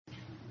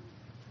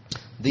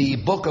the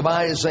book of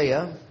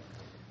Isaiah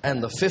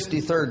and the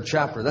 53rd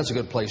chapter. That's a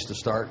good place to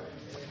start.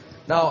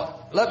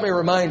 Now, let me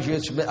remind you,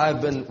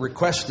 I've been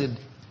requested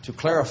to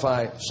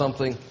clarify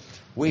something.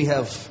 We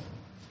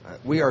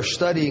are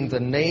studying the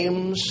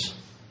names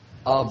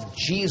of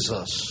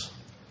Jesus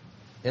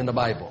in the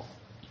Bible.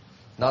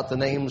 Not the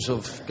names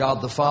of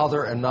God the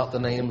Father and not the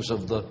names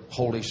of the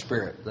Holy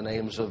Spirit. The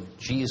names of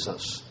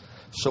Jesus.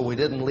 So we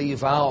didn't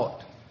leave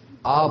out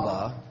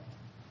Abba.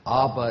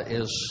 Abba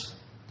is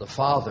the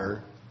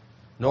Father.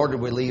 Nor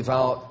did we leave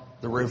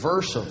out the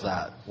reverse of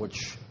that,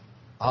 which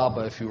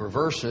Abba, if you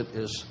reverse it,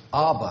 is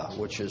Abba,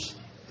 which is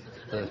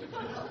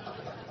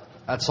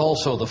that's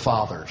also the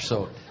Father.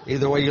 So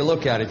either way you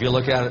look at it, if you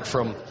look at it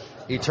from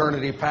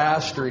eternity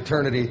past or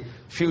eternity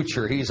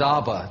future, He's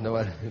Abba, no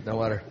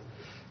matter.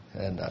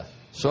 And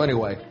so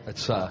anyway,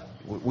 it's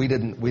we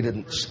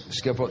didn't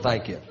skip.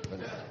 Thank you.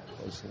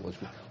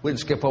 We didn't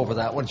skip over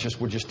that one.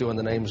 We're just doing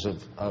the names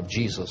of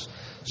Jesus.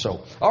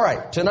 So all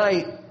right,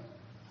 tonight,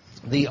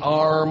 the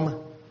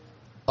arm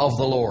of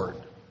the Lord.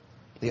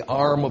 The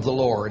arm of the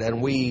Lord.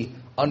 And we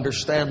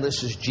understand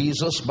this is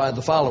Jesus by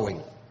the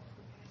following.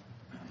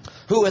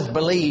 Who hath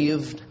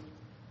believed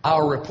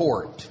our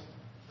report?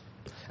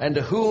 And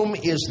to whom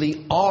is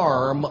the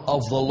arm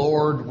of the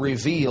Lord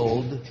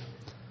revealed?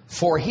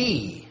 For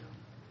he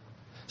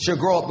shall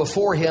grow up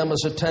before him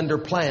as a tender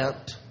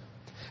plant,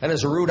 and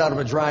as a root out of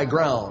a dry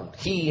ground.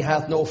 He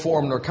hath no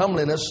form nor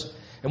comeliness,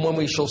 and when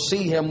we shall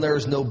see him, there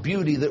is no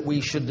beauty that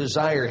we should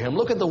desire him.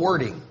 Look at the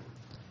wording.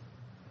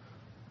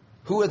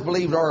 Who hath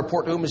believed our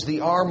report? To whom is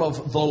the arm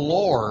of the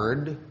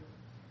Lord,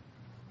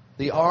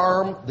 the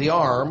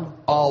arm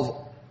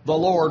of the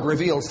Lord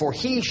revealed? For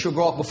he shall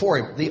grow up before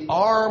him. The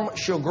arm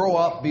shall grow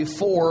up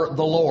before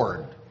the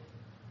Lord.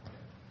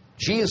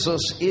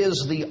 Jesus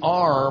is the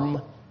arm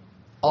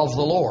of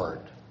the Lord.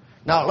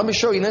 Now, let me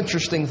show you an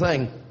interesting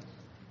thing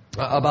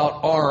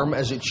about arm.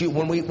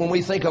 When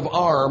we think of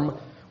arm,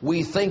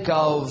 we think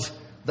of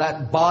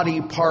that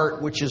body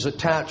part which is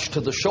attached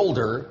to the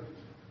shoulder.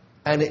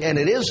 And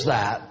it is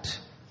that,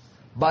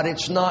 but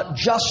it's not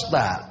just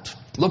that.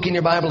 Look in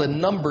your Bible in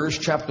Numbers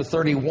chapter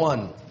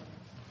 31.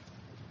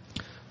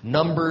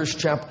 Numbers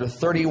chapter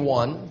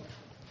 31.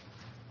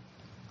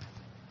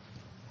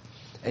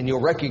 And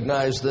you'll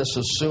recognize this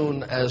as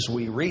soon as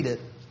we read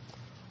it.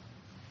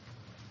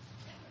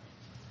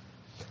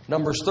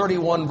 Numbers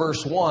 31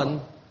 verse 1.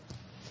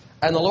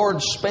 And the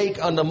Lord spake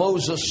unto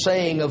Moses,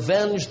 saying,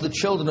 Avenge the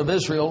children of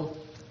Israel,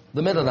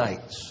 the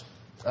Midianites.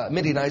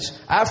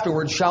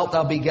 Afterward shalt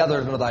thou be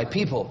gathered unto thy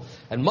people.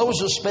 And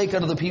Moses spake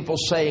unto the people,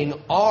 saying,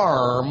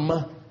 Arm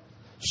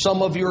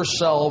some of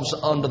yourselves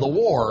unto the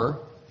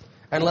war,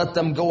 and let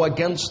them go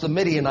against the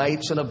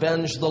Midianites and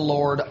avenge the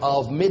Lord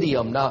of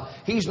Midian. Now,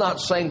 he's not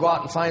saying go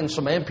out and find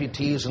some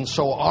amputees and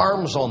sew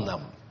arms on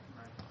them.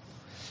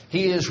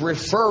 He is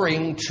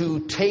referring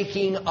to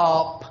taking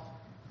up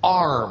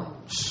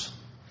arms.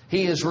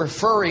 He is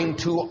referring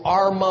to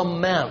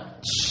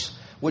armaments,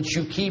 which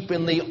you keep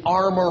in the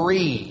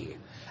armory,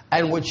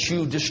 and which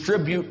you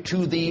distribute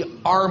to the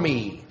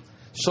army,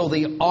 so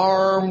the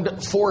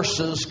armed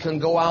forces can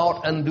go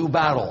out and do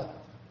battle.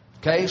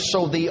 Okay,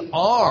 so the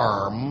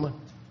arm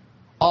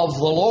of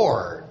the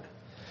Lord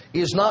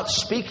is not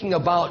speaking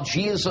about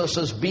Jesus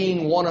as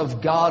being one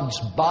of God's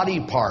body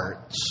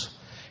parts.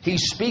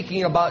 He's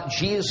speaking about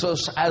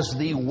Jesus as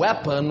the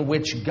weapon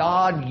which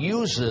God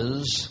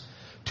uses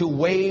to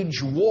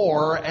wage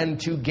war and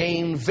to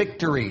gain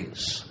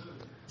victories.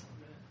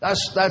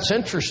 That's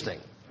interesting.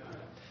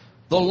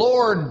 The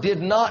Lord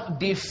did not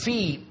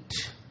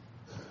defeat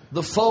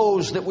the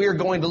foes that we are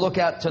going to look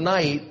at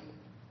tonight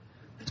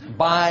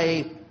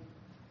by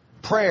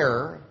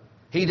prayer.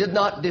 He did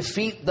not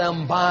defeat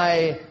them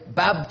by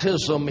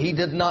baptism. He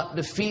did not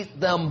defeat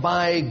them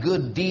by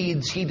good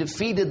deeds. He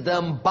defeated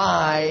them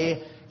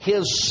by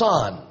His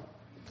Son.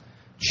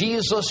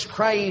 Jesus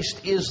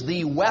Christ is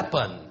the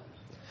weapon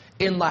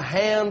in the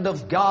hand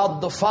of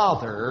God the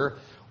Father,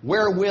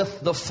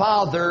 wherewith the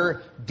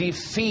Father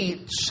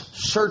defeats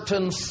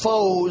certain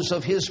foes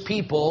of His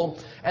people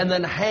and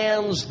then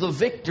hands the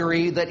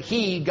victory that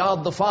He,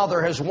 God the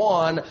Father, has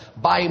won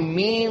by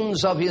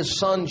means of His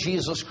Son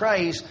Jesus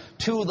Christ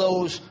to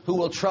those who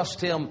will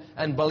trust Him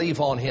and believe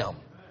on Him.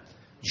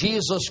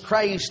 Jesus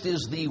Christ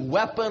is the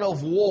weapon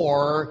of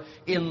war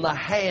in the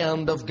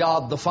hand of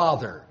God the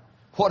Father.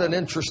 What an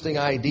interesting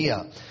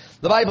idea.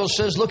 The Bible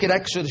says, look at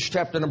Exodus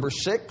chapter number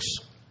 6.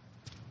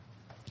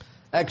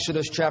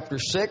 Exodus chapter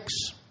 6.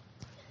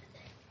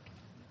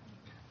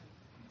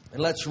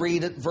 And let's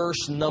read it,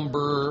 verse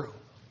number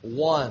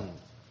 1.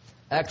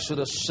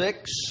 Exodus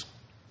 6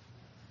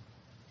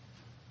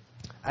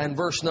 and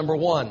verse number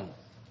 1.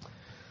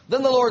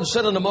 Then the Lord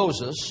said unto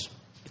Moses,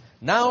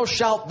 Now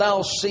shalt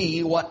thou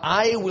see what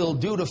I will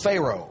do to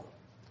Pharaoh.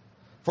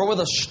 For with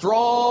a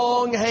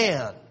strong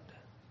hand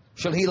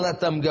shall he let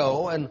them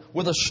go, and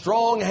with a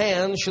strong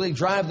hand shall he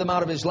drive them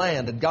out of his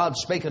land. And God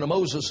spake unto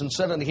Moses and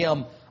said unto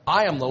him,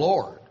 I am the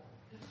Lord.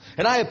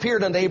 And I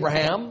appeared unto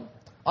Abraham,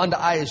 unto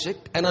Isaac,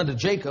 and unto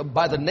Jacob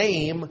by the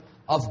name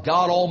of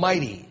God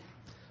Almighty.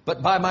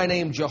 But by my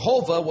name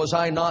Jehovah was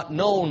I not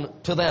known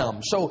to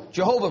them. So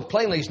Jehovah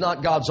plainly is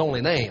not God's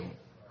only name.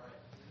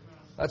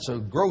 That's a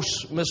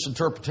gross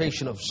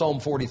misinterpretation of Psalm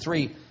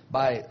 43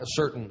 by a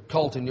certain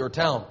cult in your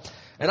town.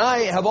 And I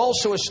have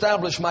also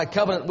established my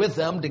covenant with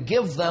them to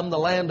give them the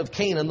land of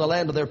Canaan, the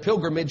land of their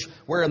pilgrimage,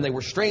 wherein they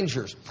were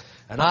strangers.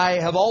 And I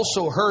have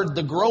also heard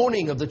the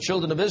groaning of the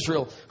children of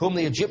Israel, whom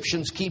the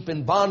Egyptians keep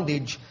in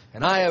bondage,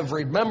 and I have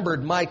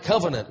remembered my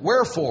covenant.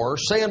 Wherefore,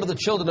 say unto the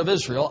children of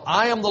Israel,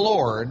 I am the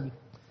Lord,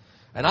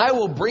 and I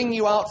will bring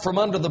you out from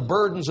under the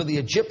burdens of the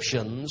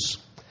Egyptians,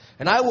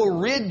 and I will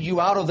rid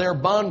you out of their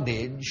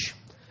bondage,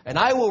 and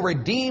I will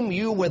redeem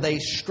you with a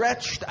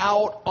stretched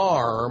out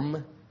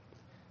arm,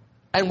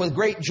 and with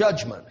great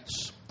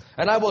judgments.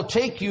 And I will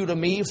take you to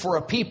me for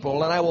a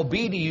people, and I will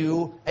be to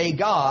you a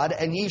God,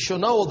 and ye shall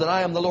know that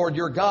I am the Lord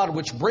your God,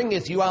 which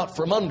bringeth you out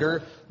from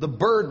under the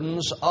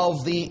burdens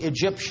of the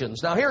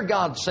Egyptians. Now here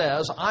God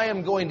says, I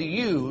am going to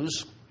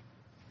use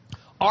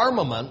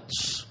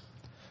armaments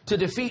to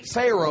defeat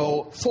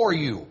Pharaoh for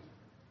you.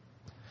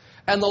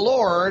 And the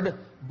Lord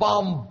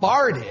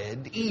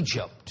bombarded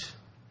Egypt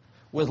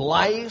with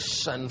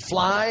lice and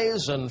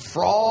flies and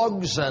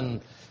frogs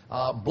and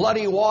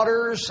bloody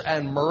waters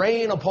and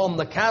murrain upon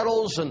the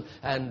cattle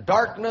and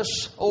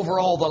darkness over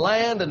all the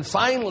land. And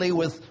finally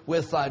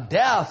with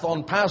death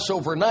on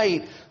Passover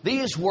night.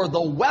 These were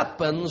the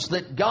weapons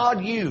that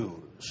God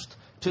used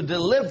to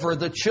deliver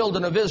the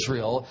children of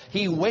Israel.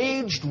 He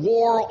waged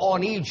war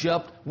on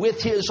Egypt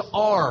with His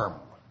arm.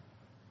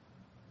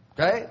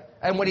 Okay?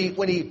 And when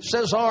he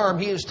says arm,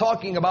 he is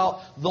talking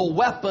about the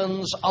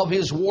weapons of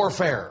His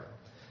warfare.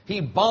 He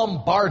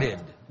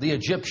bombarded the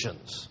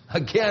Egyptians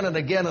again and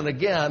again and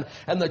again,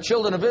 and the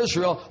children of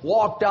Israel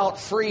walked out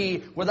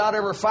free without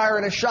ever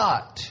firing a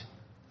shot.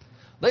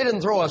 They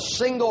didn't throw a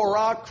single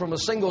rock from a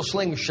single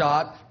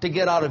slingshot to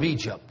get out of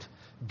Egypt.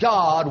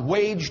 God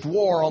waged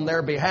war on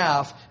their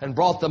behalf and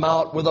brought them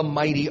out with a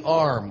mighty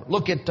arm.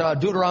 Look at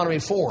Deuteronomy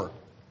 4.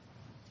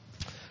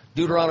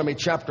 Deuteronomy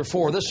chapter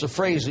 4. This is a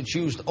phrase that's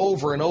used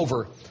over and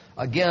over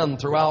again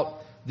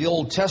throughout the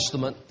Old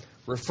Testament,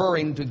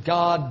 referring to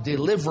God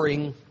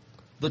delivering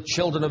the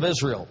children of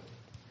Israel.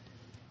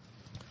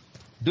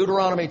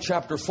 Deuteronomy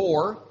chapter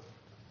 4.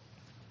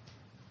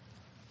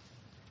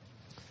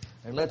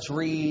 And let's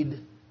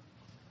read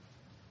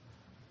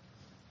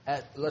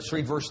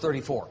verse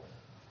 34.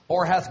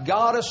 Or hath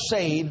God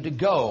essayed to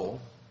go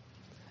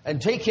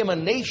and take him a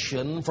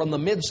nation from the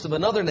midst of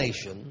another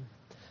nation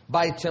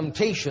by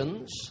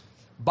temptations,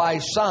 by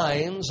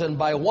signs, and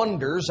by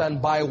wonders,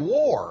 and by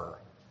war,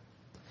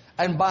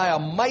 and by a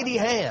mighty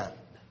hand,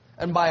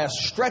 and by a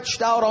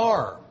stretched out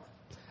arm,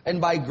 and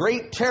by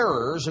great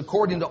terrors,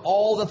 according to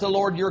all that the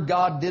Lord your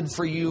God did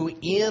for you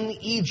in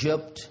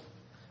Egypt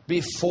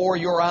before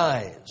your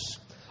eyes?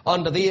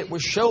 Unto thee it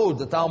was showed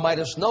that thou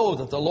mightest know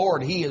that the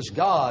Lord, He is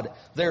God.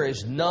 There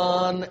is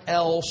none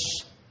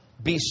else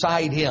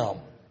beside Him.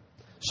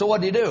 So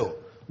what did He do?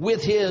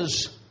 With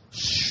His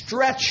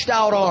stretched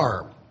out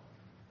arm,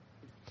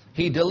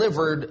 He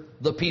delivered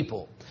the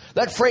people.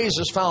 That phrase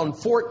is found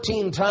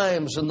 14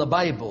 times in the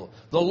Bible.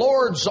 The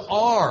Lord's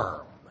arm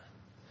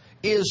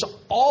is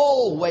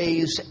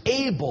always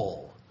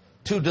able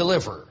to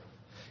deliver.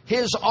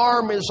 His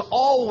arm is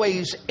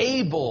always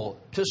able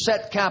to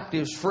set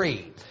captives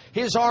free.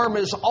 His arm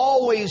is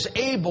always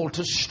able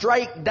to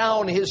strike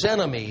down His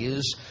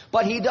enemies,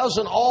 but He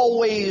doesn't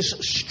always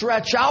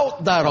stretch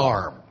out that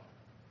arm.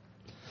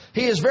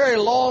 He is very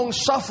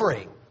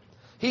long-suffering.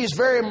 He's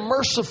very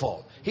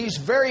merciful. He's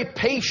very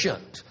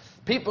patient.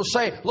 People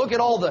say, look at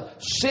all the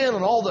sin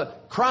and all the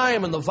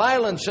crime and the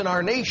violence in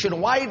our nation.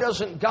 Why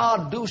doesn't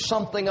God do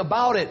something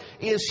about it?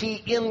 Is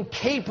He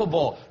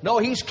incapable? No,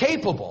 He's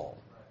capable.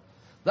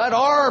 That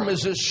arm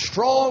is as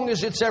strong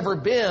as it's ever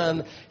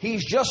been.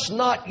 He's just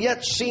not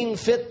yet seen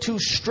fit to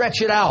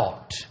stretch it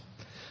out.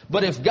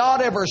 But if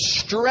God ever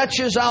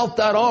stretches out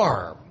that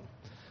arm,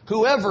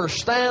 whoever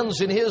stands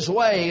in His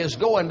way is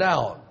going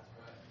down.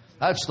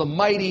 That's the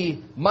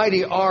mighty,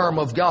 mighty arm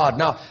of God.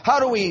 Now, how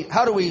do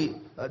we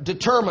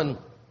determine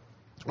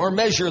or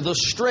measure the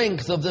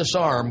strength of this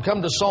arm?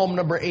 Come to Psalm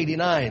number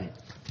 89.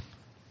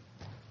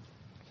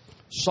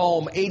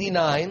 Psalm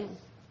 89.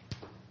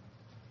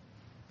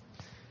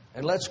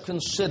 And let's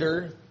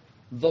consider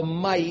the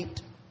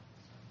might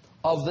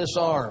of this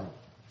arm.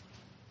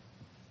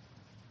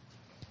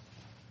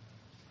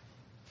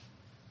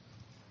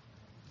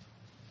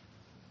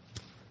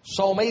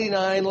 Psalm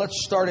 89,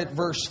 let's start at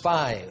verse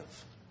 5.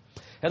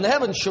 And the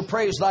heavens shall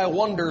praise Thy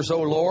wonders,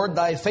 O Lord,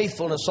 Thy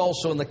faithfulness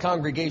also in the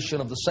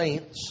congregation of the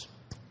saints.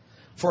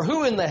 For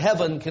who in the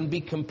heaven can be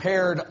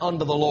compared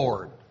unto the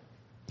Lord?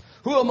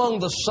 Who among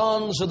the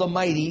sons of the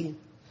mighty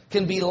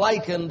can be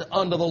likened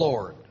unto the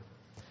Lord?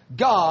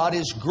 God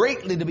is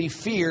greatly to be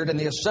feared in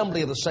the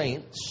assembly of the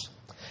saints,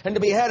 and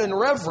to be had in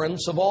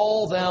reverence of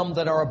all them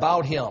that are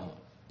about Him.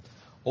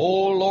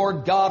 O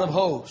Lord God of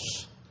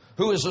hosts,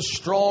 who is a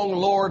strong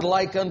Lord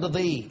like unto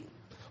Thee,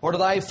 or to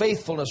Thy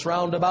faithfulness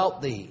round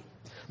about Thee?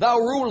 Thou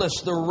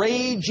rulest the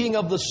raging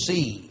of the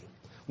sea.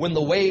 When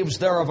the waves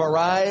thereof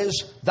arise,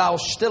 thou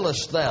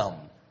stillest them.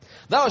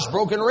 Thou hast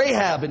broken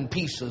Rahab in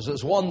pieces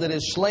as one that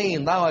is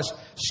slain. Thou hast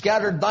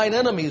scattered thine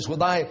enemies with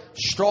thy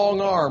strong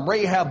arm.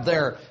 Rahab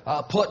there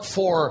put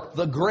for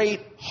the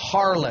great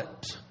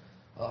harlot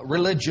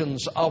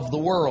religions of the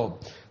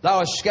world. Thou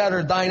hast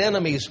scattered thine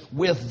enemies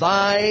with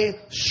thy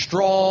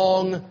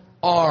strong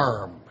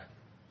arm.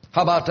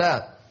 How about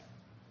that?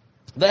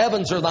 The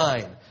heavens are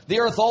thine. The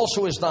earth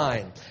also is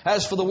thine.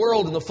 As for the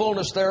world and the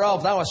fullness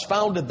thereof, thou hast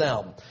founded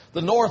them.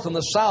 The north and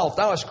the south,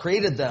 thou hast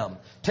created them.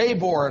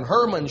 Tabor and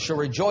Hermon shall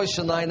rejoice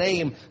in thy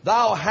name.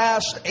 Thou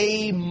hast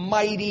a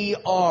mighty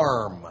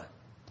arm.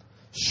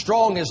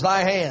 Strong is thy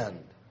hand,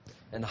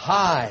 and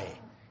high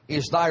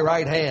is thy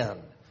right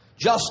hand.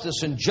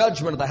 Justice and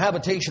judgment are the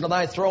habitation of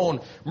thy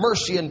throne.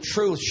 Mercy and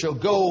truth shall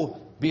go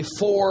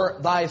before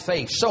thy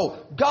face.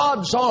 So,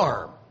 God's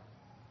arm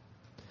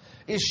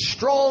is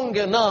strong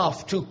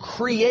enough to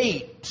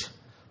create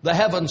the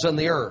heavens and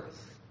the earth.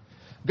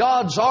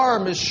 God's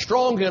arm is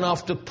strong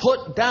enough to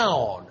put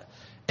down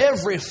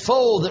every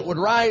foe that would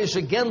rise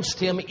against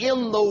Him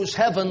in those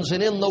heavens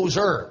and in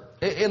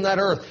that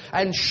earth.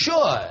 And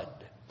should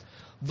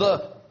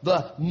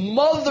the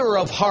mother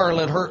of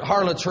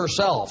harlots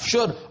herself,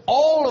 should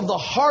all of the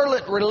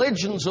harlot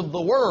religions of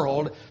the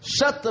world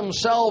set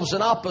themselves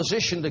in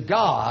opposition to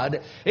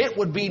God, it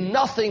would be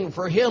nothing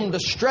for Him to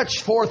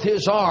stretch forth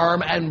His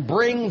arm and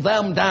bring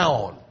them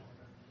down.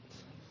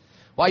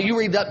 Why, you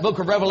read that book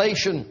of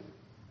Revelation,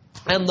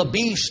 and the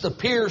beast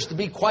appears to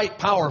be quite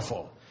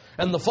powerful,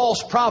 and the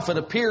false prophet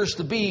appears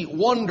to be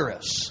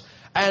wondrous,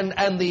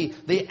 and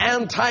the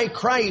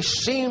Antichrist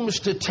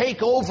seems to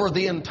take over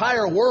the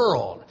entire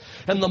world.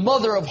 And the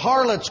mother of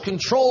harlots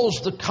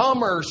controls the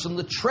commerce and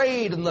the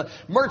trade and the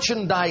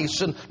merchandise.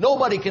 And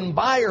nobody can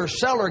buy or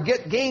sell or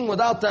get gain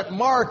without that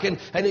mark. And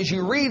as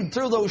you read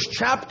through those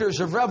chapters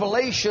of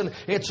Revelation,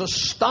 it's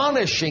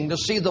astonishing to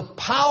see the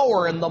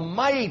power and the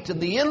might and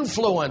the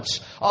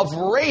influence of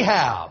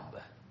Rahab.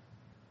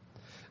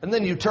 And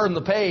then you turn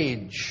the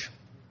page,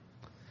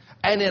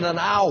 and in an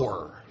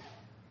hour,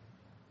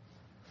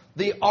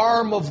 the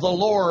arm of the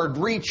Lord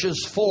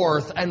reaches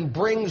forth and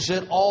brings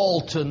it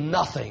all to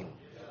nothing.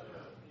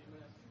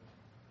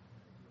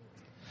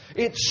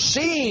 It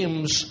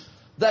seems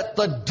that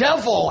the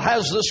devil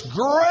has this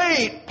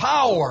great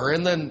power,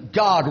 and then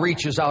God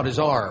reaches out His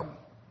arm.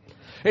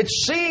 It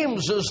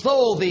seems as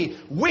though the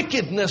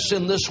wickedness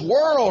in this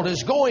world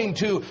is going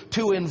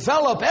to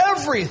envelop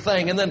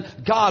everything, and then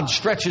God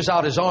stretches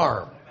out His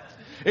arm.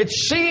 It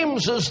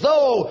seems as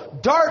though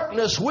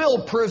darkness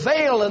will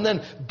prevail, and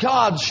then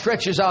God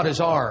stretches out His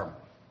arm.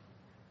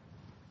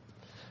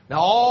 Now,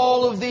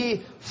 all of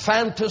the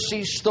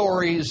fantasy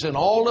stories and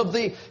all of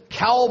the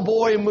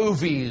cowboy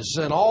movies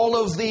and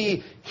all of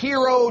the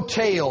hero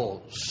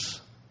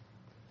tales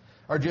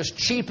are just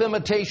cheap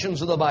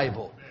imitations of the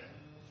Bible.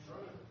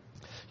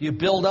 You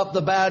build up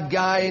the bad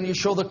guy and you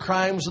show the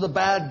crimes of the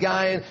bad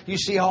guy, and you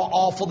see how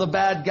awful the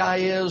bad guy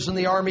is, and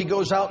the army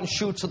goes out and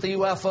shoots at the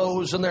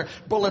UFOs, and their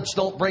bullets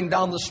don't bring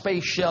down the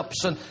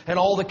spaceships, and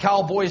all the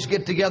cowboys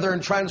get together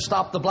and try and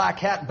stop the black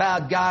hat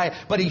bad guy,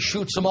 but he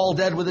shoots them all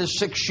dead with his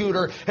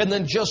 6-shooter. And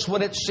then just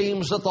when it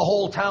seems that the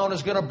whole town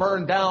is going to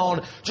burn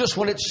down, just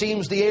when it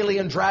seems the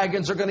alien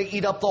dragons are going to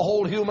eat up the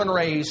whole human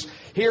race,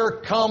 here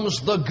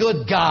comes the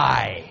good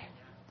guy,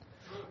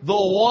 the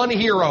one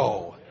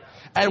hero.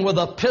 And with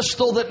a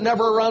pistol that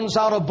never runs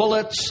out of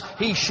bullets,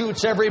 he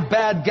shoots every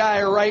bad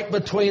guy right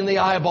between the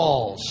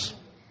eyeballs.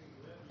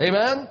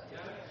 Amen?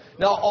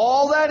 Now,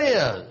 all that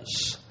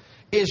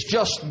is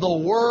just the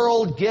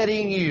world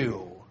getting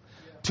you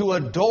to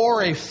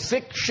adore a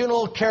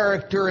fictional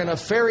character in a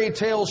fairy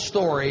tale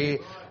story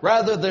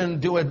rather than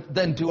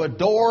to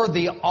adore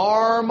the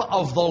arm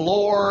of the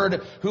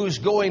Lord, who's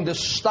going to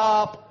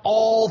stop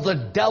all the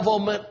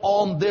devilment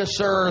on this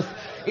earth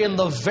in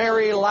the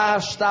very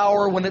last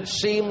hour when it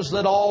seems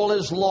that all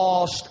is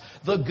lost.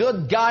 The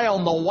good guy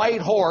on the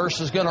white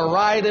horse is going to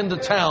ride into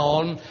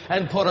town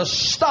and put a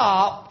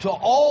stop to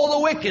all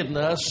the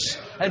wickedness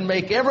and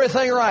make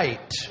everything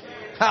right.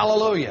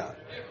 Hallelujah.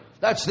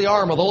 That's the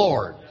arm of the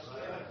Lord.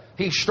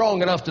 He's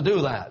strong enough to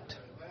do that.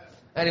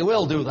 And He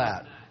will do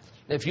that.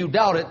 If you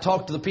doubt it,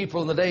 talk to the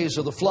people in the days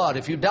of the flood.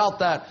 If you doubt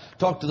that,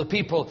 talk to the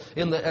people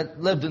that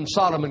lived in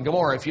Sodom and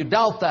Gomorrah. If you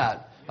doubt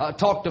that,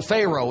 talk to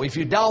Pharaoh. If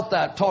you doubt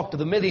that, talk to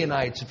the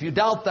Midianites. If you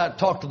doubt that,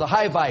 talk to the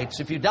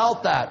Hivites. If you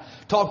doubt that,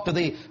 talk to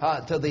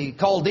the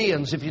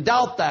Chaldeans. If you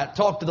doubt that,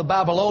 talk to the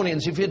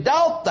Babylonians. If you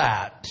doubt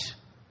that,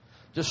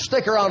 just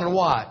stick around and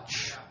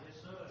watch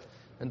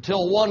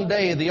until one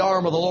day the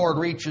arm of the Lord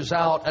reaches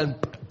out and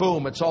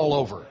boom, it's all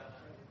over.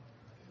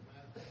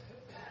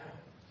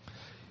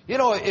 You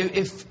know,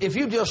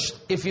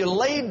 if you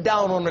laid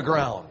down on the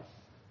ground,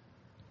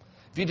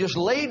 if you just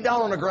laid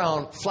down on the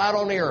ground, flat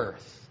on the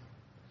earth,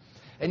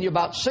 and you're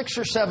about 6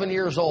 or 7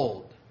 years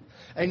old,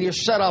 and you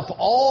set up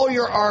all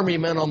your army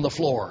men on the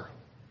floor.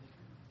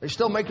 They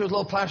still make those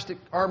little plastic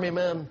army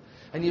men.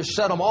 And you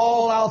set them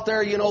all out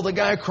there, you know, the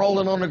guy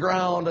crawling on the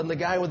ground and the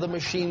guy with the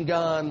machine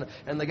gun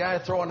and the guy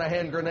throwing a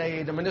hand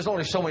grenade. I mean, there's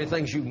only so many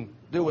things you can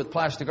do with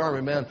plastic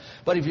army men.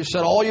 But if you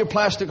set all your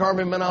plastic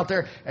army men out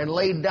there and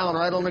laid down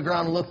right on the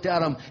ground and looked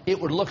at them,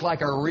 it would look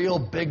like a real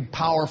big,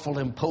 powerful,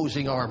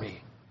 imposing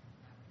army.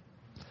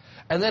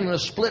 And then in a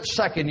split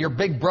second, your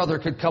big brother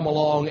could come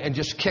along and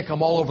just kick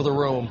them all over the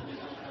room.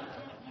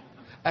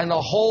 And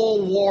the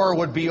whole war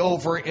would be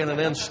over in an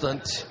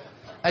instant.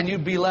 And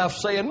you'd be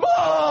left saying,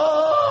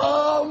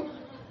 Mom!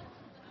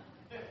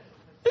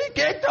 He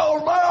kicked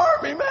over my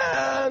army,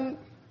 man!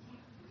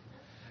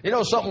 You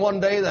know something, one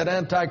day that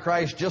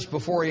Antichrist, just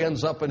before he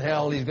ends up in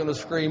hell, he's going to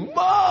scream,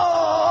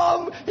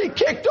 Mom! He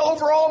kicked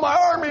over all my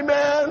army,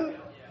 man!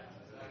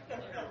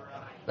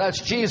 That's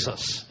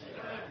Jesus.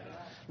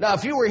 Now,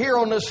 if you were here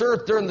on this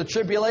earth during the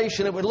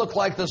tribulation, it would look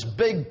like this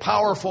big,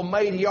 powerful,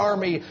 mighty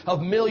army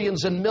of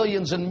millions and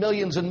millions and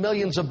millions and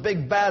millions of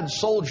big, bad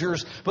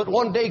soldiers. But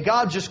one day,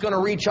 God's just going to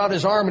reach out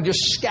His arm and just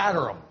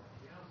scatter them.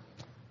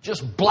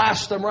 Just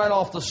blast them right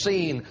off the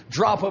scene.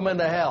 Drop them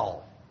into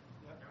hell.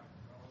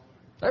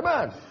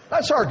 Amen.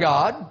 That's our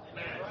God.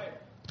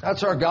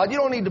 That's our God. You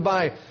don't need to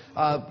buy,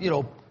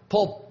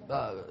 pulp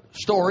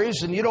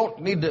stories, and you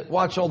don't need to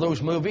watch all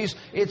those movies.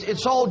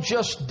 It's all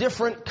just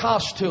different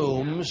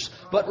costumes,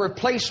 but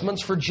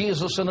replacements for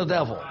Jesus and the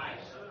devil.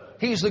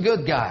 He's the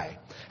good guy.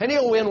 And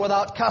He'll win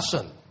without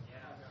cussing.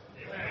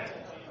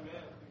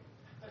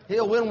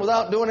 He'll win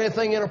without doing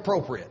anything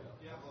inappropriate.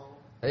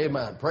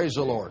 Amen. Praise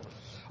the Lord.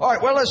 All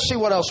right, well, let's see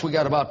what else we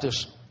got about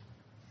this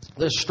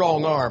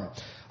strong arm.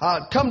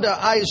 Come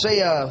to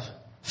Isaiah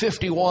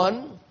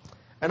 51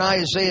 and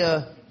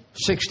Isaiah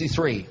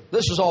 63.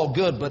 This is all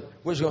good, but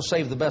we're just going to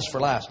save the best for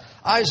last.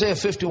 Isaiah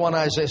 51,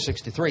 Isaiah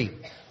 63.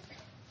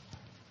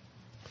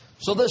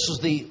 So this is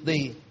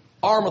the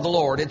arm of the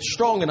Lord. It's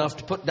strong enough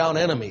to put down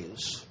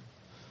enemies.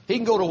 He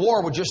can go to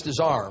war with just His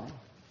arm.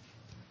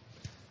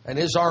 And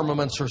His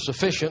armaments are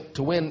sufficient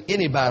to win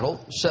any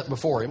battle set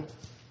before Him.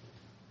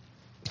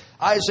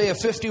 Isaiah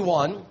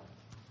 51.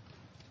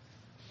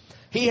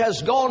 He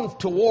has gone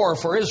to war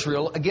for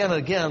Israel again and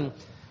again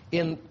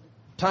in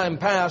time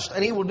past,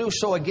 and He will do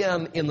so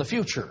again in the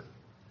future.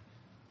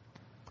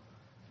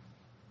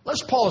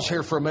 Let's pause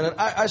here for a minute.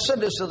 I said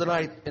this the other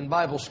night in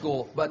Bible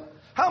school, but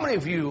how many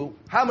of you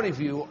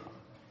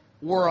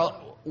were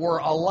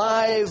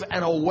alive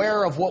and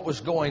aware of what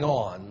was going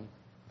on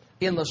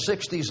in the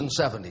 60s and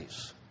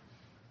 70s?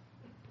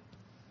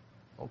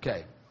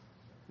 Okay.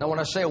 Now, when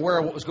I say aware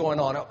of what was going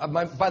on,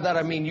 by that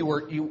I mean you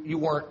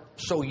weren't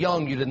so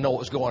young you didn't know what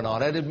was going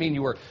on. I didn't mean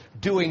you were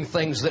doing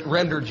things that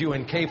rendered you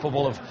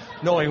incapable of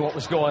knowing what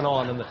was going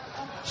on in the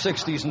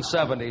 60s and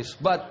 70s.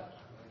 But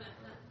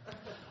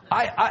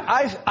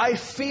I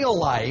feel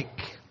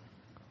like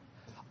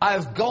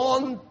I've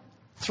gone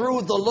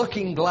through the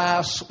looking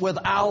glass with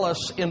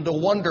Alice into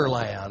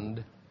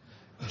Wonderland.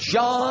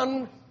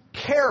 John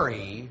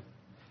Kerry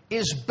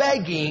is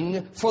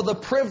begging for the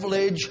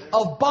privilege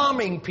of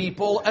bombing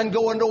people and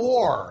going to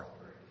war.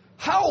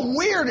 How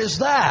weird is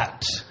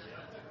that?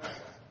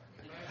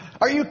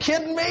 Are you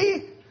kidding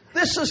me?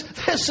 This is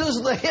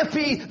the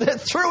hippie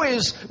that threw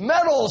his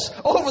medals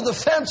over the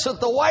fence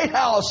at the White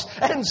House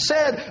and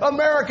said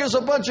America's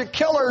a bunch of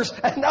killers,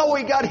 and now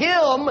we got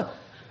him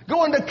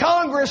going to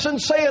Congress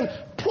and saying,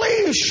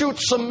 please shoot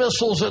some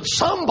missiles at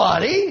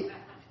somebody.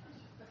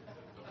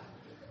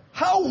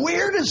 How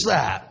weird is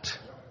that?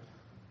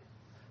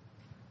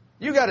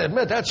 You got to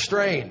admit, that's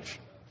strange.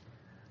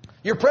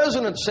 Your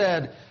president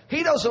said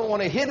he doesn't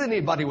want to hit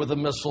anybody with the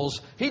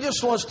missiles. He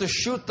just wants to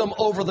shoot them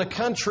over the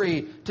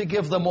country to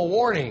give them a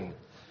warning.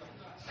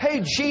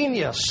 Hey,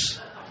 genius.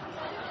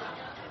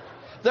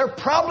 They're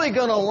probably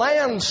going to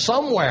land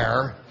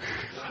somewhere.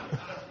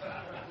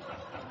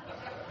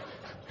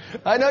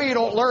 I know you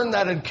don't learn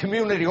that in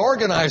community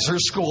organizer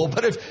school,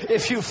 but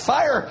if you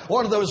fire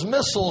one of those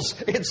missiles,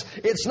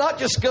 it's not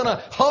just going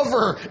to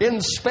hover in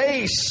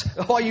space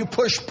while you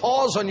push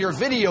pause on your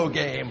video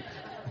game.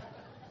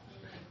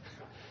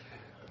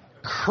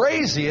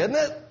 Crazy, isn't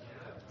it?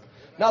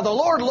 Now the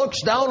Lord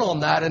looks down on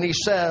that and He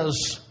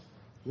says,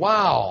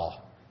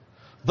 wow,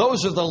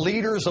 those are the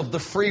leaders of the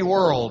free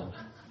world.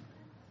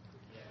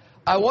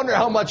 I wonder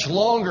how much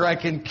longer I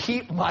can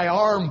keep my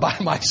arm by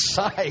my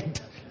side.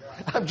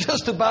 I'm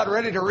just about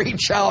ready to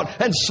reach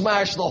out and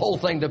smash the whole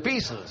thing to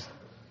pieces.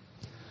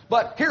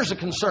 But here's a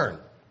concern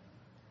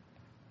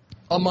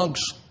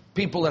amongst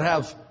people that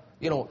have,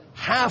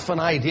 half an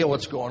idea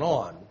what's going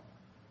on.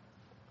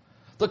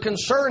 The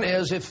concern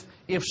is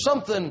if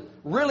something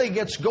really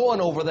gets going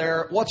over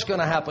there, what's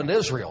going to happen to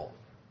Israel?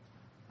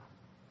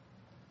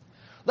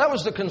 That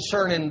was the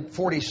concern in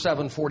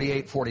 47,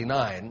 48,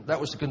 49. That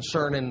was the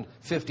concern in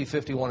 50,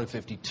 51, and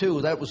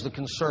 52. That was the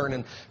concern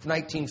in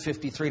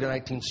 1953 to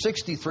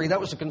 1963. That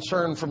was the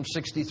concern from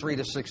 63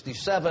 to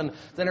 67.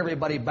 Then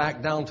everybody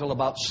backed down till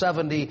about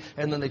 70,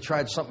 and then they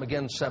tried something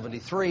again in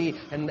 73,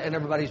 and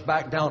everybody's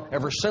backed down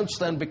ever since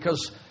then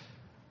because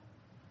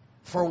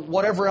for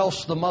whatever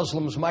else the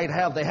Muslims might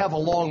have, they have a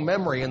long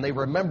memory, and they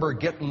remember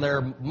getting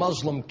their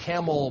Muslim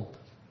camel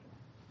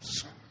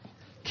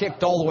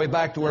kicked all the way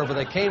back to wherever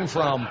they came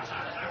from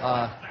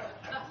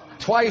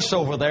twice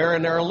over there,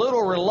 and they're a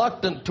little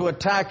reluctant to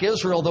attack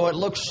Israel, though it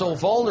looks so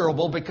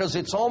vulnerable, because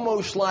it's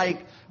almost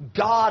like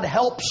God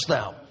helps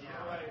them.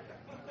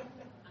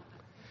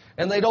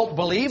 And they don't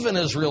believe in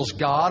Israel's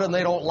God, and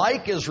they don't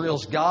like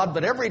Israel's God,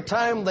 but every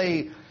time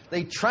they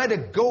try to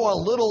go a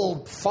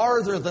little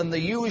farther than the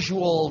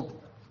usual,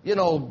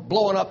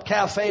 blowing up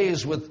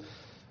cafes with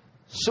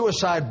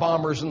suicide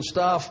bombers and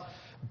stuff,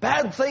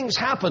 bad things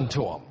happen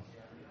to them.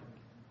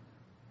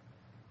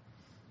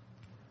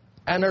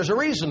 And there's a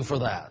reason for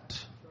that.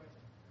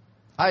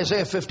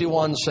 Isaiah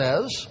 51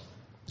 says,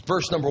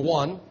 verse number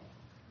 1,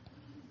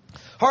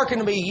 "Hearken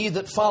to me, ye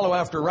that follow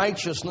after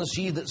righteousness,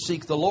 ye that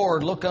seek the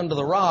Lord. Look unto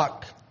the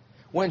rock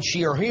whence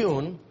ye are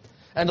hewn,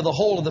 and to the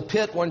hole of the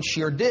pit whence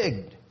ye are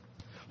digged.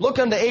 Look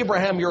unto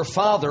Abraham your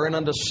father, and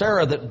unto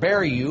Sarah that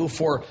bare you,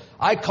 for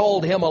I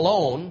called him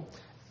alone,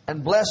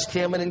 and blessed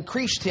him, and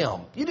increased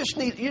him." You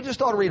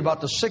just ought to read about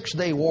the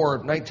 6-Day War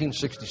of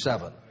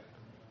 1967.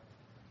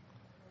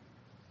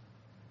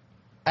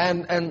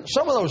 And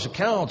some of those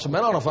accounts, I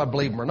don't know if I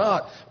believe them or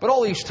not, but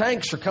all these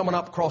tanks are coming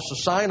up across the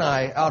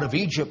Sinai out of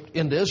Egypt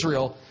into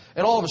Israel,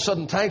 and all of a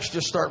sudden tanks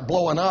just start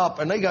blowing up,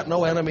 and they got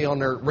no enemy on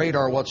their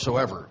radar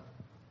whatsoever.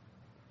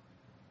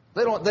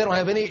 They don't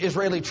have any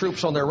Israeli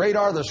troops on their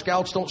radar. The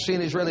scouts don't see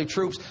any Israeli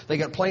troops. They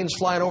got planes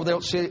flying over. They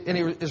don't see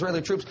any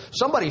Israeli troops.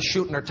 Somebody's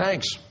shooting their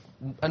tanks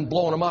and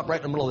blowing them up right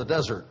in the middle of the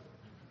desert.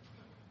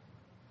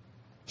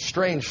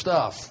 Strange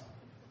stuff.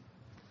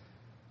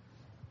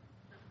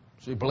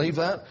 So you believe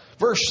that?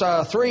 Verse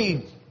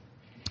 3,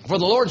 "For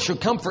the Lord shall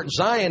comfort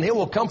Zion. He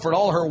will comfort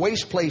all her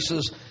waste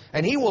places,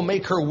 and He will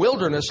make her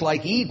wilderness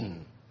like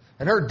Eden,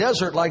 and her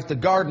desert like the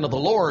garden of the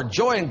Lord.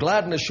 Joy and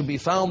gladness shall be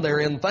found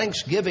therein,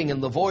 thanksgiving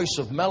and the voice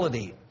of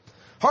melody.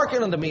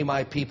 Hearken unto me,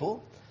 my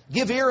people.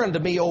 Give ear unto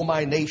me, O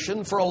my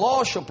nation. For a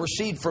law shall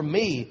proceed from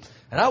me,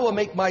 and I will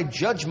make my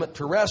judgment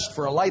to rest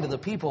for a light of the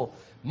people.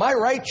 My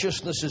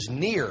righteousness is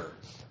near.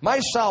 My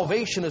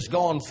salvation is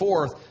gone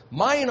forth.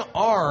 Mine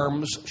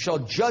arms shall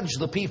judge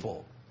the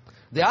people.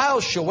 The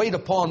isles shall wait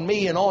upon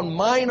me, and on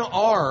mine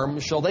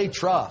arms shall they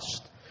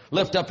trust.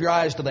 Lift up your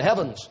eyes to the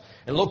heavens,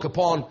 and look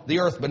upon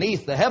the earth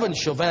beneath. The heavens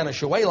shall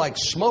vanish away like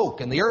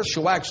smoke, and the earth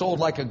shall wax old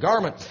like a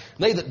garment.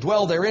 They that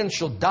dwell therein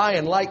shall die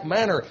in like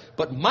manner.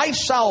 But my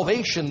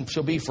salvation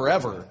shall be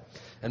forever,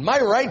 and my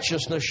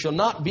righteousness shall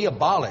not be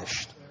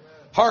abolished.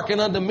 Hearken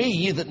unto me,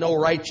 ye that know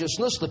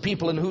righteousness, the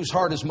people in whose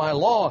heart is my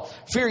law.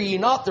 Fear ye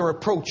not the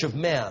reproach of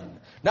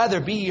men, neither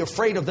be ye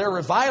afraid of their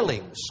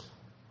revilings.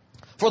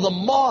 For the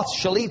moth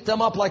shall eat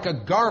them up like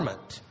a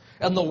garment,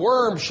 and the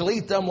worm shall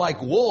eat them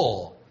like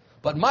wool.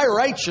 But my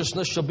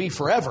righteousness shall be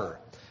forever,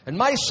 and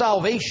my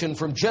salvation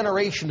from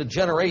generation to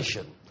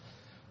generation."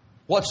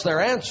 What's their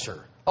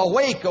answer?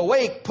 "Awake,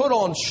 awake, put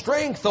on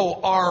strength,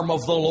 O arm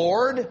of the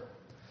Lord.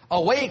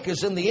 Awake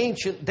as in the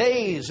ancient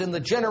days, in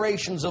the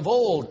generations of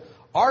old.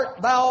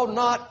 Art thou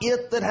not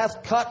it that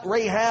hath cut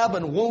Rahab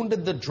and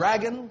wounded the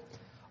dragon?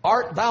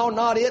 Art thou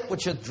not it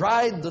which hath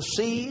dried the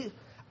sea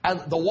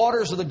and the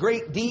waters of the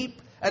great deep,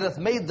 and hath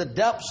made the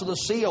depths of the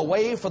sea a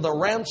way for the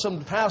ransomed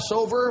to pass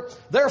over?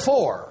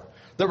 Therefore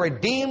the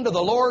redeemed of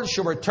the Lord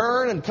shall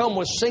return and come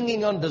with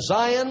singing unto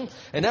Zion,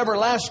 and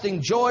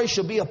everlasting joy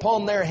shall be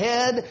upon their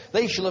head.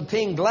 They shall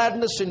obtain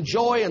gladness and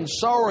joy, and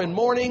sorrow and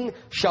mourning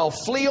shall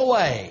flee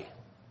away."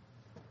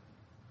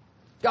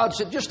 God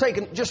said, just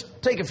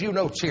take a few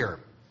notes here.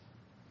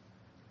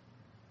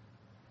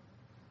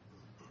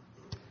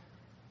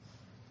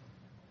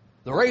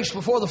 The race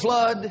before the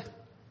flood,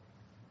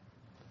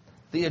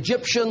 the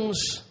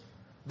Egyptians,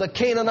 the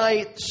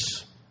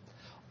Canaanites,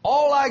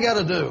 all I got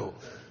to do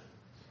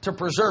to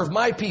preserve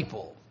my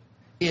people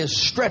is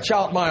stretch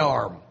out my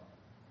arm.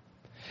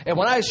 And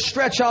when I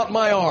stretch out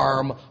my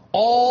arm,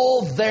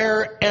 all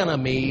their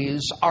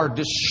enemies are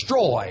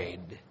destroyed.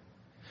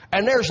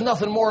 And there's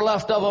nothing more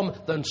left of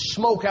them than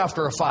smoke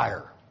after a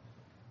fire.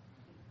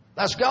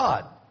 That's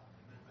God.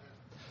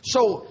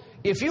 So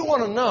if you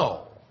want to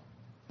know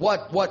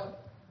what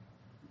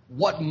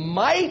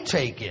my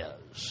take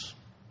is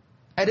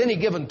at any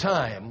given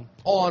time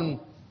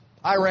on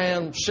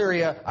Iran,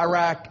 Syria,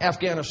 Iraq,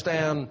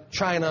 Afghanistan,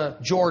 China,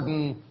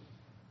 Jordan,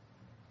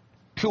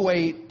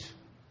 Kuwait,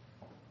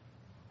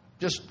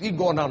 just keep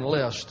going down the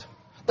list.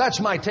 That's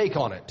my take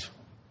on it.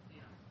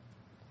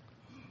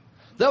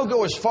 They'll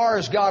go as far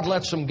as God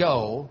lets them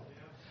go.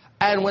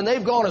 And when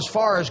they've gone as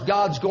far as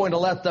God's going to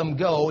let them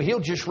go, He'll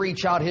just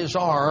reach out His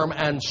arm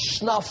and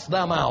snuff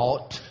them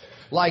out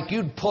like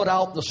you'd put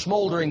out the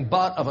smoldering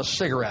butt of a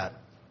cigarette.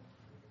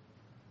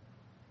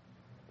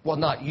 Well,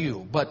 not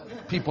you,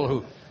 but people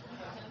who,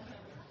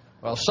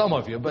 well, some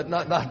of you, but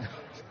not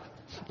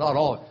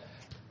all.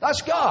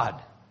 That's God.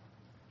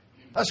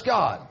 That's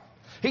God.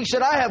 He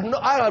said, I have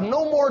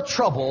no more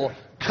trouble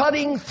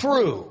cutting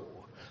through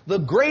the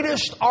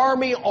greatest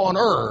army on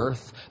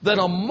earth than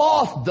a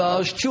moth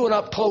does chewing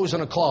up clothes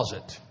in a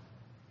closet.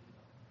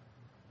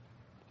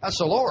 That's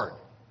the Lord.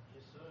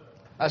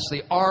 That's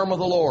the arm of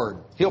the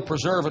Lord. He'll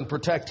preserve and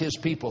protect His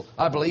people.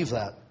 I believe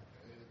that.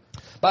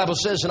 The Bible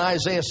says in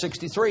Isaiah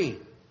 63,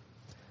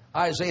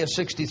 Isaiah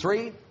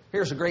 63.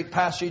 Here's a great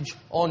passage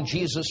on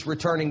Jesus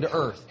returning to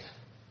earth.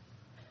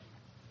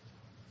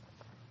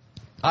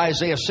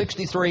 Isaiah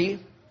 63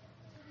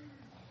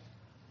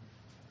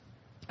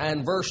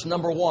 and verse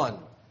number 1.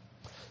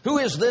 Who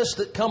is this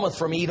that cometh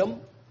from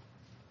Edom,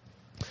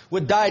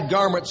 with dyed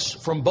garments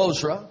from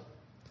Bozrah?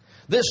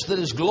 This that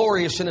is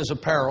glorious in his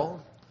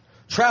apparel,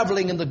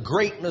 traveling in the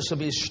greatness of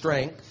his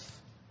strength.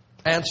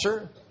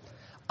 Answer,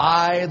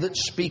 I that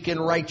speak in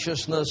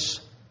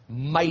righteousness,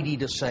 mighty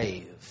to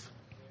save.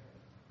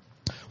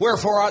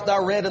 Wherefore art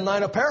thou red in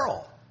thine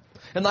apparel,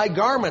 and thy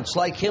garments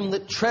like him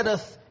that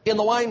treadeth in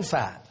the wine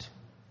fat?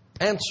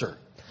 Answer,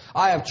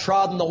 I have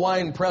trodden the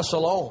winepress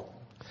alone,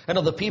 and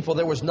of the people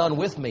there was none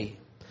with me.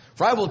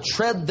 For I will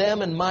tread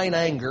them in mine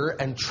anger,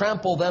 and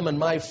trample them in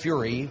my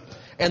fury,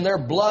 and their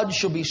blood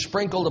shall be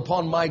sprinkled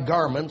upon my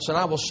garments, and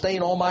I will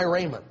stain all my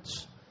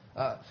raiments.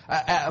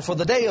 For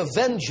the day of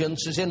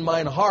vengeance is in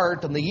mine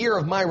heart, and the year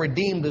of my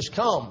redeemed is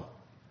come.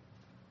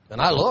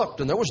 And I looked,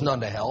 and there was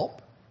none to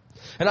help,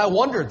 and I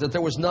wondered that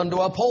there was none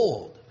to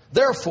uphold.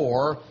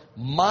 Therefore,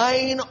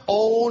 mine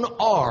own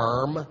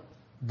arm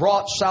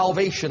brought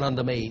salvation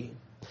unto me,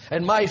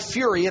 and my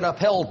fury it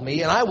upheld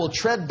me, and I will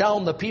tread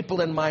down the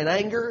people in mine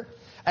anger,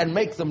 and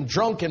make them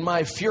drunk in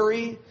my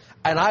fury,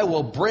 and I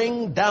will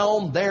bring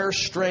down their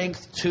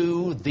strength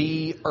to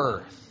the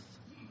earth.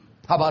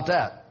 How about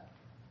that?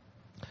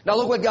 Now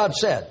look what God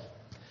said.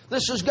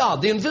 This is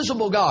God, the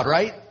invisible God,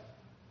 right?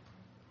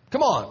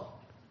 Come on.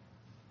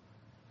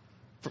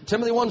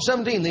 Timothy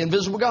 1:17, the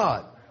invisible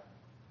God.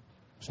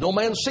 There's no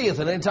man seeth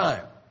at any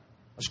time.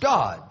 It's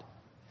God.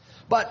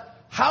 But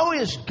how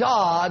is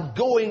God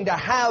going to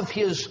have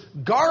his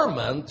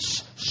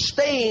garments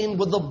stained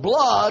with the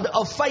blood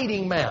of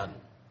fighting men?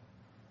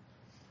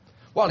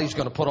 Well, he's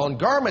going to put on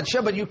garments,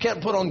 yeah, but you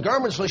can't put on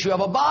garments unless you have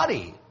a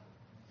body.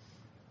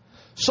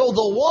 So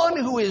the one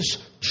who is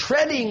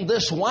treading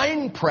this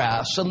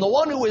winepress, and the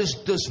one who is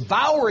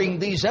devouring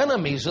these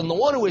enemies, and the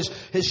one who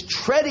is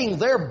treading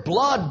their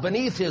blood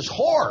beneath his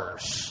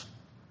horse,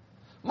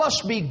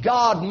 must be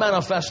God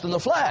manifest in the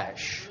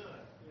flesh.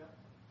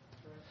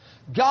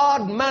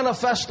 God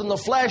manifest in the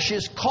flesh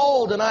is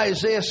called in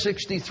Isaiah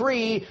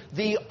 63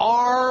 the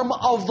arm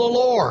of the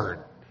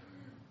Lord.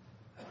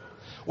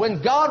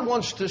 When God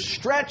wants to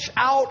stretch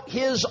out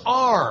his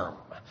arm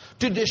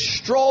to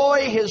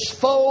destroy his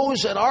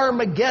foes at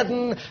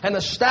Armageddon and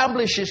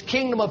establish his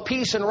kingdom of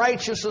peace and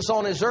righteousness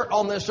on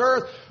this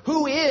earth,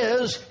 who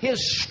is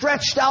his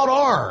stretched out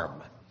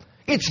arm?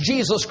 It's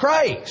Jesus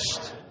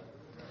Christ.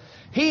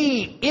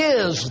 He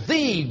is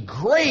the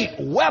great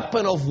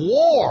weapon of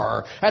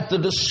war at the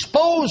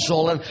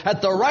disposal and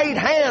at the right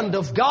hand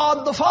of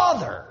God the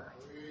Father.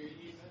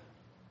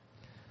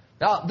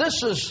 Now,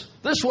 this is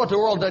what the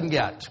world doesn't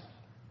get.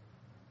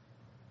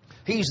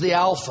 He's the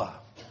Alpha.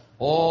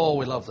 Oh,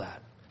 we love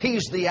that.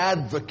 He's the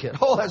Advocate.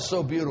 Oh, that's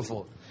so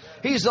beautiful.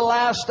 He's the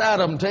last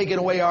Adam taking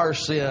away our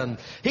sin.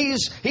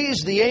 He's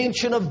the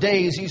Ancient of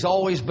Days. He's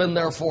always been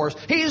there for us.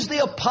 He's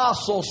the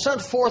Apostle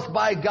sent forth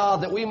by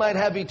God that we might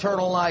have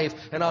eternal life.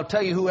 And I'll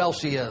tell you who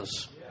else he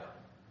is.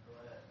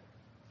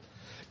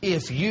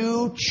 If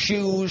you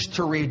choose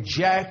to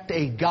reject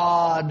a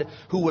God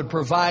who would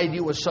provide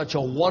you with such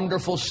a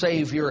wonderful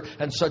Savior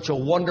and such a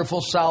wonderful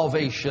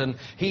salvation,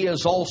 he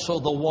is also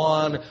the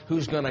one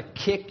who's going to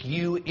kick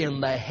you in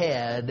the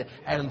head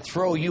and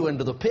throw you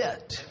into the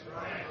pit.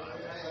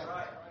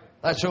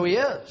 That's who he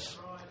is.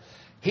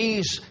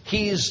 He's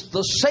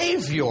the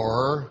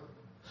Savior,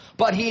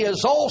 but he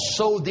is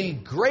also the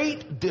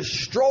great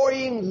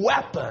destroying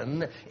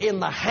weapon in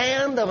the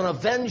hand of an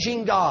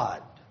avenging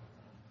God.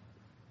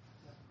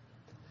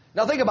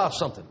 Now think about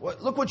something.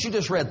 Look what you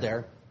just read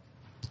there.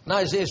 In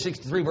Isaiah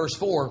 63 verse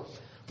 4.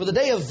 For the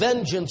day of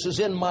vengeance is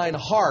in mine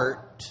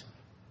heart,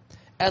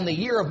 and the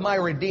year of my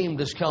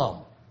redeemed is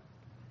come.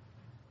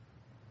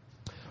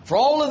 For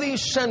all of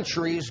these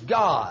centuries,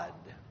 God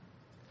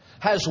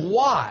has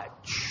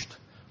watched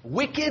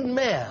wicked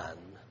men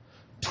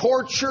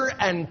torture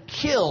and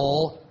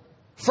kill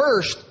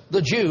first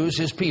the Jews,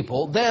 his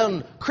people,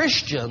 then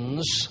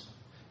Christians,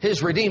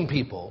 his redeemed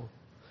people.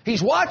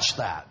 He's watched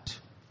that.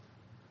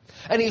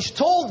 And he's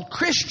told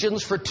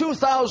Christians for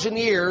 2,000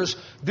 years,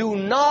 do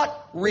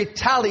not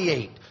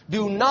retaliate.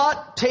 Do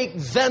not take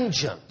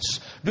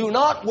vengeance. Do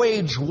not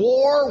wage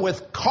war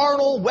with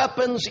carnal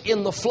weapons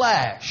in the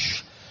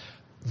flesh.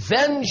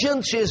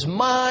 Vengeance is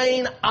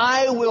mine,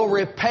 I will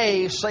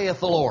repay, saith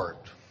the Lord.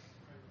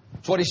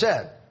 That's what he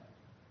said.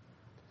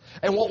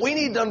 And what we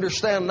need to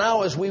understand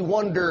now is we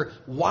wonder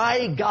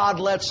why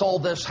God lets all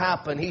this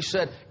happen. He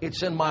said,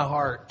 it's in my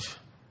heart.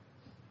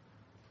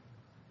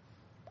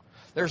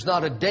 There's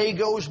not a day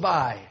goes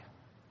by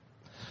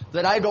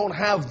that I don't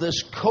have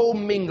this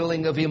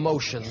commingling of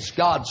emotions,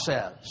 God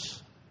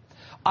says.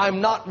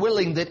 I'm not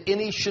willing that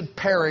any should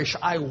perish.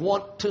 I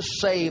want to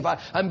save.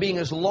 I'm being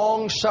as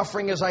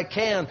long-suffering as I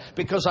can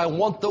because I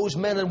want those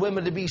men and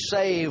women to be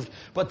saved.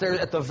 But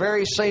at the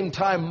very same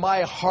time,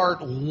 my heart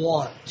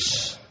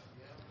wants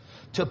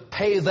to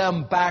pay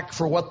them back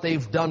for what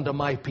they've done to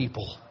my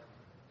people.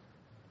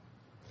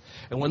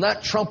 And when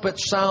that trumpet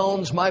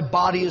sounds, my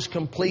body is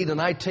complete,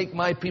 and I take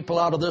my people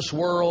out of this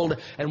world,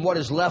 and what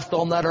is left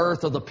on that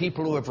earth are the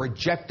people who have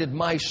rejected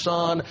my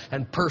Son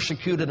and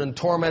persecuted and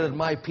tormented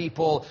my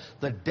people.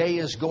 The day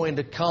is going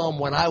to come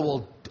when I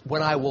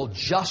will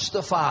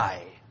justify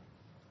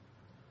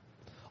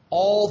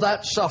all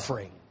that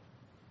suffering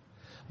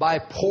by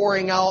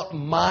pouring out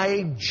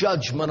my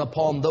judgment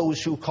upon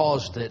those who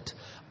caused it.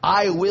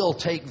 I will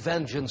take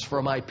vengeance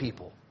for my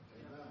people.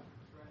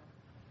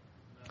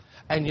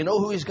 And you know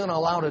who He's going to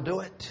allow to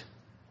do it?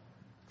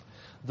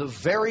 The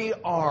very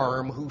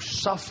arm who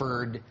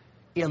suffered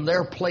in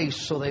their place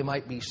so they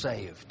might be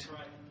saved.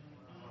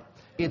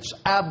 It's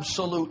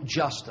absolute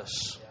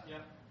justice.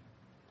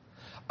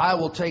 I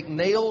will take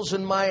nails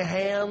in my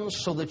hands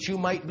so that you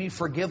might be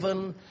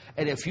forgiven.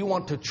 And if you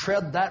want to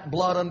tread that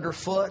blood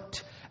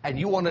underfoot, and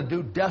you want to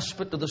do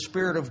despot to the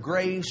Spirit of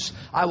grace,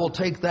 I will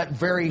take that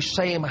very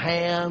same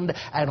hand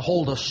and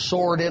hold a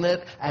sword in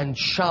it and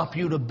chop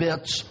you to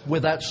bits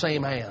with that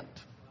same hand.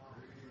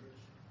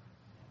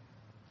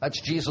 That's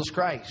Jesus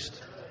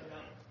Christ.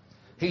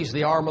 He's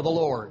the arm of the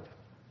Lord.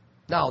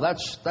 Now,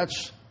 that's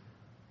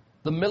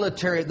the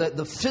military,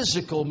 the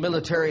physical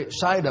military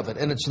side of it,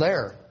 and it's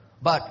there.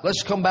 But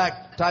let's come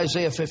back to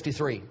Isaiah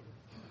 53.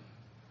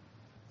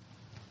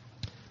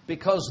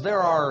 Because there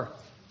are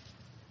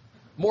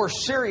more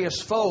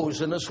serious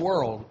foes in this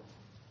world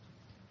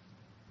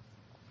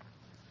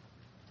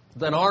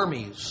than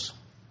armies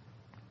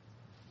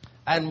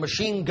and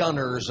machine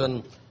gunners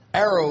and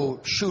arrow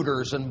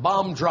shooters and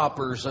bomb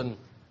droppers. And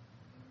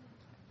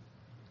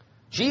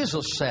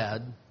Jesus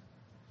said,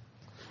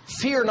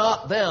 "Fear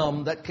not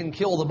them that can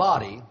kill the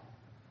body,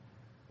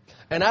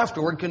 and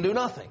afterward can do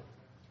nothing."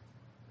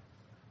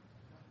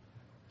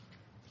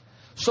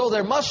 So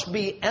there must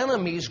be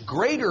enemies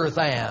greater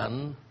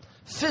than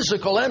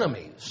physical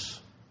enemies.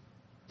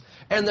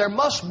 And there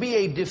must be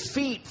a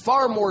defeat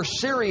far more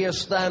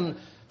serious than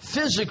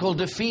physical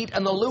defeat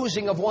and the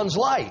losing of one's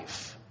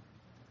life.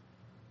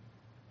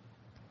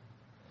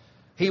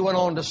 He went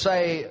on to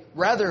say,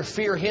 "Rather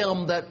fear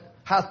him that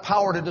hath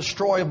power to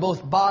destroy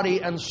both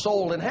body and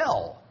soul in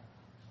hell."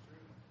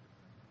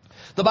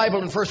 The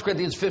Bible in 1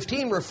 Corinthians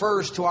 15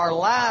 refers to our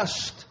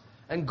last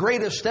and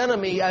greatest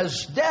enemy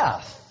as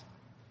death.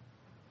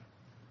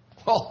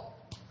 Well,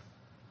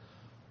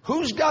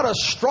 who's got a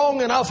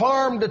strong enough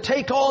arm to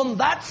take on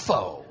that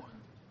foe?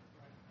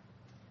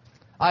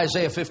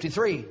 Isaiah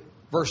 53,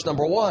 verse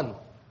number 1.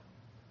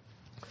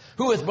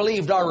 "Who hath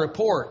believed our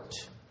report?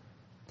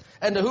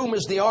 And to whom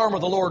is the arm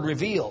of the Lord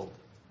revealed?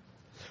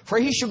 For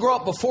he shall grow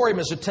up before him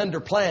as a tender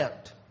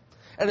plant,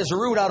 and as a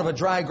root out of a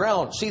dry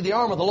ground." See, the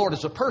arm of the Lord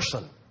is a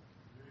person.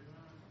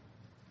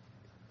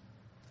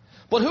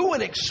 But who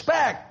would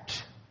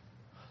expect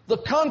the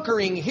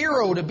conquering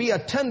hero to be a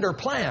tender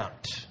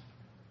plant?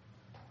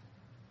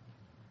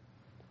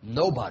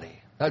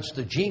 Nobody. That's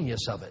the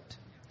genius of it.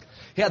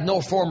 He had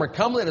no form or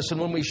comeliness, and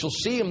when we shall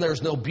see him, there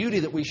is no beauty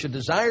that we should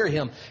desire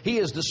him. He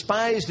is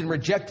despised and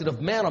rejected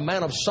of men, a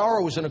man of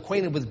sorrows and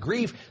acquainted with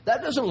grief.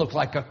 That doesn't look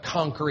like a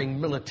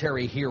conquering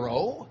military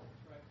hero.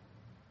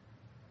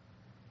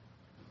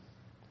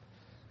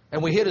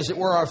 And we hid, as it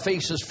were, our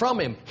faces from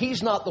him.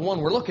 He's not the one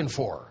we're looking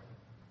for.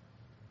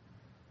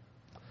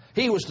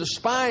 He was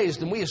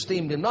despised, and we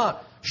esteemed him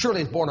not. Surely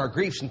he hath borne our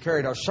griefs and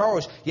carried our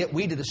sorrows, yet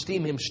we did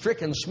esteem him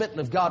stricken, smitten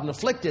of God, and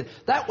afflicted.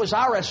 That was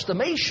our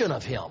estimation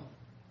of him.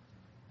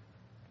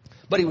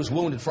 But he was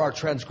wounded for our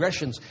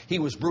transgressions. He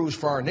was bruised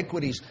for our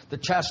iniquities. The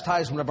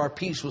chastisement of our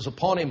peace was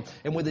upon him,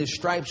 and with his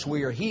stripes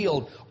we are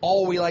healed.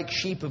 All we like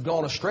sheep have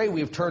gone astray. We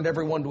have turned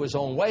every one to his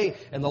own way,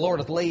 and the Lord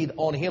hath laid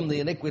on him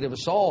the iniquity of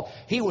us all.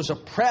 He was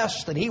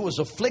oppressed and he was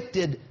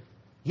afflicted,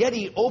 yet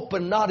he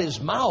opened not his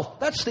mouth.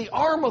 That's the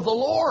arm of the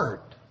Lord.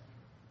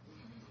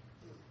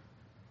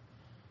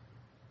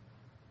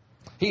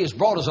 He is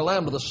brought as a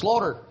lamb to the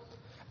slaughter,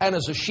 and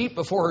as a sheep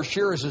before her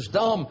shearers is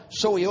dumb,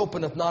 so he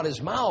openeth not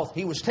his mouth.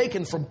 He was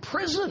taken from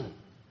prison,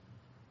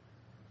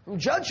 from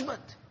judgment.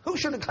 Who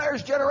shall declare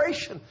his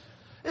generation?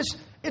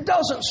 It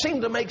doesn't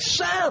seem to make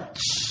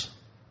sense.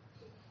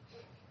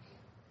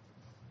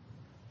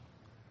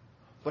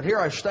 But here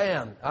I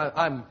stand.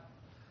 I'm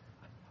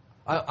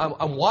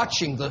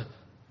watching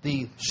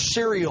the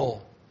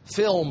serial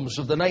films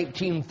of the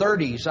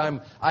 1930s.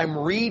 I'm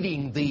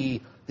reading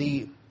the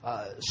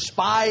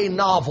spy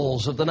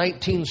novels of the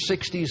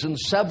 1960s and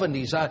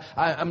 70s.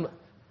 And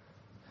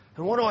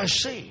what do I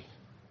see?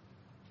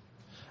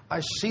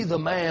 I see the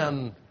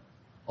man,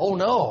 oh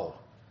no,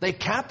 they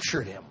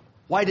captured him.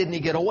 Why didn't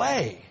he get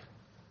away?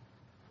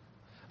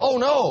 Oh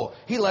no,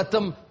 he let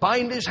them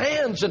bind his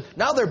hands and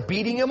now they're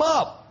beating him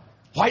up.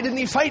 Why didn't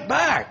he fight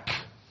back?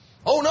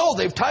 Oh no,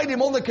 they've tied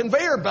him on the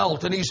conveyor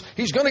belt and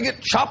he's going to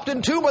get chopped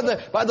in two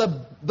by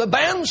the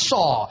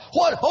bandsaw.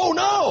 What? Oh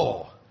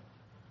no!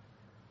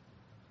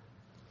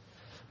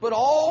 But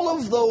all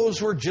of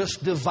those were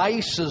just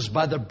devices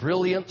by the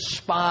brilliant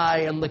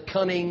spy and the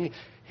cunning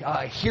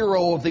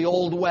hero of the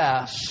Old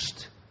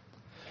West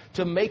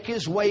to make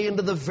his way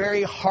into the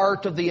very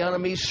heart of the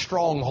enemy's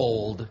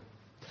stronghold,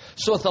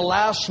 So at the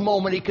last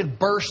moment, he could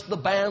burst the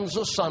bands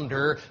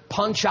asunder,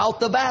 punch out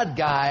the bad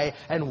guy,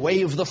 and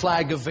wave the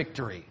flag of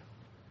victory.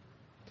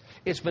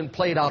 It's been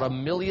played out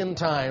 1,000,000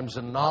 times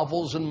in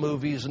novels and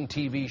movies and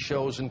TV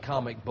shows and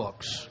comic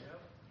books.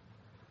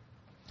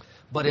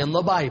 But in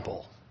the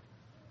Bible,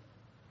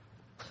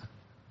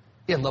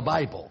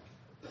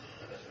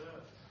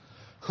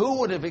 who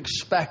would have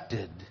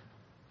expected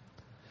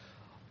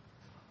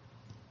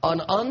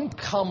an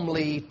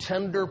uncomely,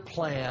 tender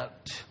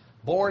plant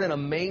born in a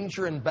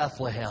manger in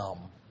Bethlehem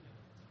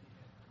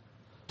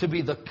to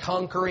be the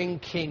conquering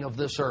king of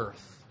this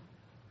earth?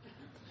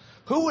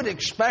 Who would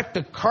expect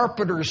a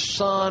carpenter's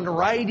son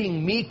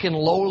riding meek and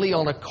lowly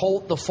on a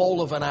colt the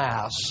foal of an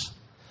ass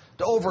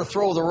to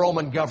overthrow the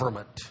Roman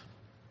government?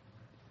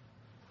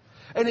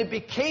 And it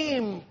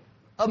became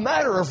a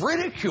matter of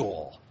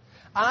ridicule.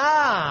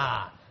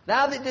 Now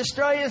that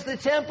destroys the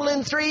temple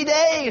in 3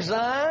 days,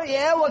 huh?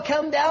 Yeah, we'll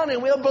come down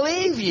and we'll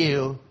believe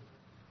you.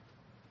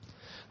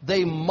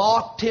 They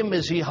mocked him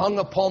as he hung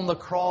upon the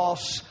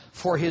cross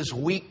for his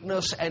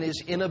weakness and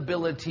his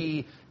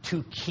inability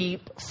to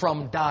keep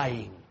from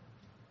dying.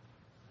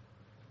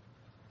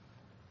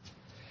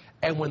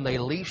 And when they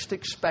least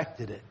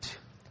expected it,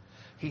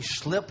 he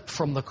slipped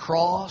from the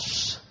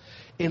cross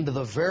into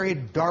the very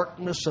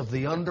darkness of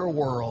the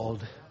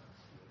underworld.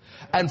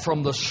 And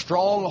from the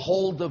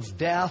stronghold of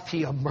death,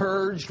 he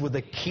emerged with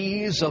the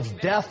keys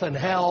of death and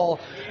hell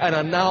and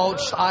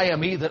announced, I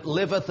am he that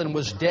liveth and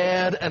was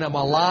dead and am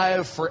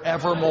alive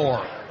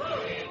forevermore.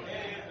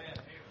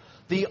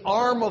 The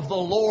arm of the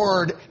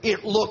Lord,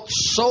 it looked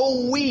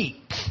so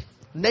weak,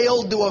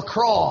 nailed to a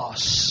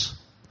cross.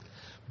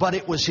 But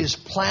it was his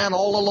plan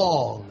all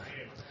along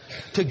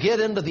to get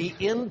into the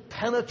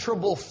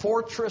impenetrable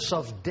fortress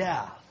of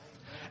death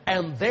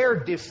and there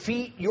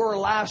defeat your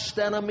last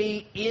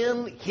enemy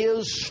in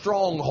his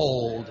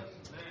stronghold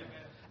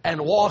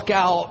and walk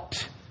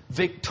out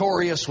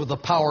victorious with the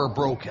power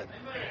broken.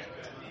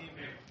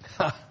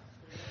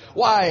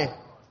 Why,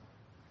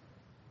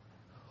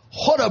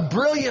 what a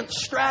brilliant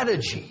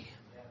strategy.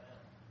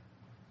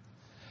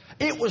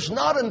 It was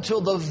not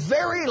until the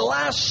very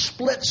last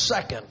split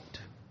second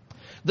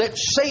that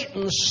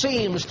Satan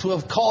seems to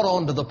have caught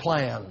on to the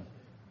plan.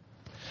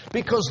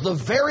 Because the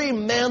very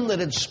men that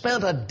had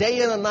spent a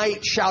day and a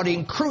night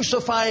shouting,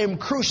 crucify him,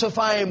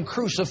 crucify him,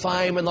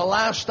 crucify him, in the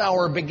last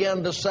hour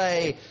began to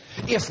say,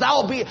 if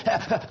thou be,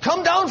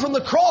 come down from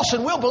the cross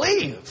and we'll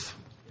believe.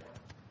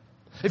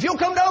 If you'll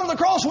come down from the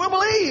cross, we'll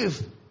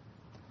believe.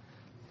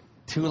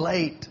 Too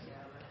late.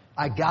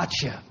 I got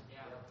you.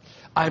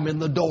 I'm in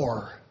the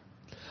door.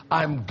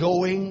 I'm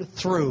going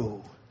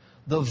through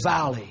the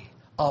valley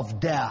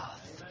of death.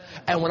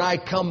 And when I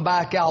come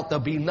back out,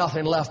 there'll be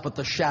nothing left but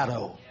the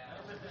shadow.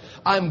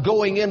 I'm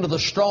going into the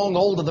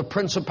stronghold of the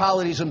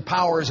principalities and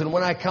powers, and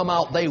when I come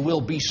out, they will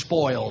be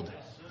spoiled.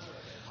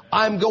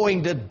 I'm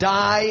going to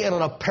die in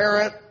an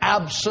apparent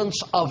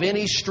absence of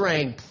any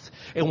strength,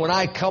 and when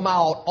I come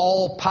out,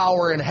 all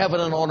power in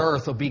heaven and on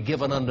earth will be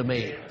given unto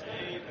me.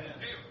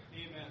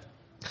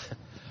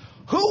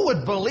 Who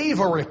would believe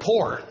a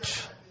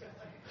report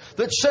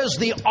that says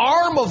the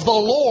arm of the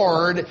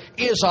Lord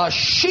is a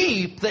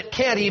sheep that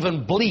can't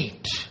even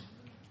bleat?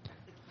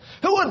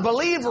 Who would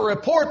believe a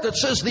report that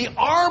says the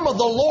arm of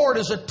the Lord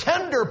is a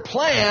tender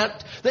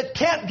plant that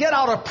can't get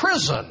out of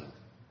prison?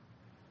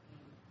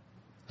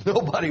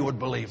 Nobody would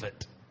believe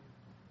it.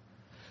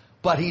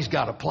 But he's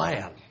got a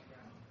plan.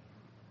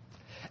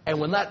 And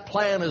when that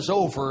plan is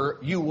over,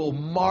 you will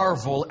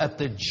marvel at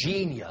the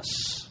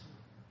genius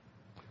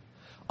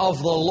of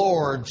the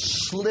Lord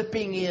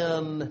slipping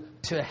in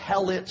to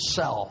hell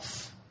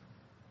itself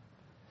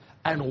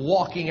and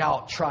walking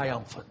out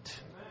triumphant.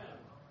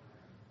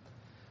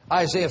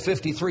 Isaiah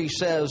 53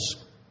 says,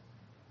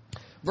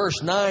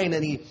 verse 9,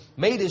 and he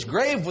made his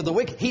grave with the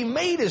wicked. He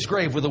made his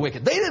grave with the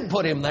wicked. They didn't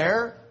put him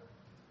there.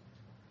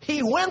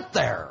 He went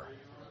there.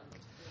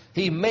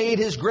 He made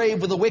his grave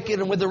with the wicked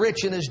and with the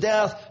rich in his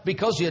death,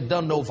 because he had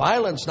done no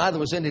violence, neither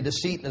was any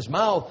deceit in his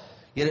mouth.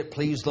 Yet it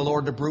pleased the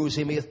Lord to bruise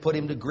him. He hath put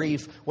him to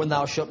grief. When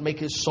thou shalt make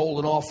his soul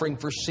an offering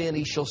for sin,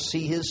 he shall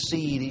see his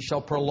seed. He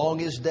shall prolong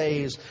his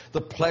days.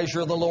 The pleasure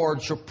of the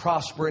Lord shall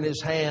prosper in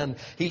his hand.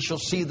 He shall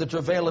see the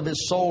travail of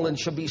his soul and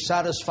shall be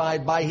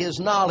satisfied. By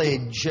his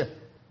knowledge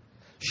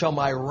shall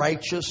my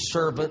righteous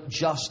servant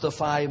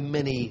justify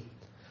many,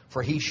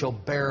 for he shall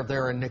bear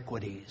their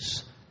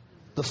iniquities.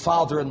 The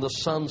Father and the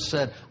Son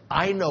said,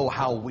 I know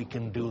how we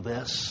can do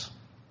this.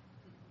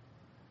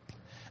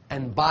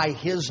 And by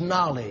his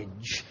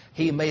knowledge,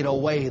 he made a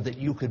way that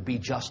you could be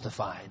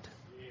justified.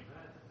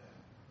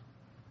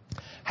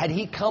 Had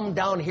he come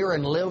down here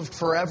and lived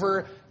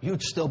forever,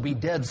 you'd still be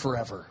dead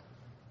forever.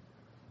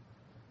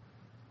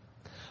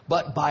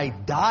 But by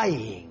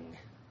dying,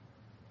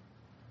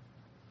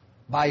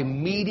 by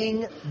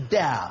meeting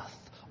death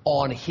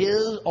on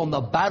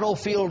the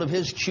battlefield of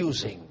his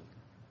choosing,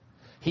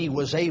 he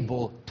was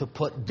able to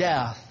put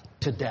death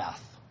to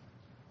death.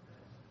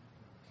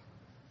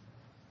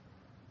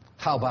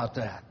 How about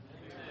that?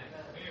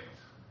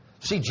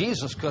 See,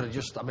 Jesus could have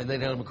just, they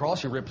nailed him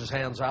across, he ripped his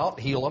hands out,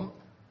 heal him.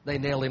 They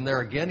nail him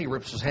there again. He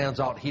rips his hands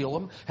out, heal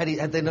him.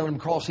 Had they known him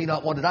cross, he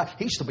not want to die.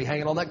 He'd still be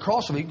hanging on that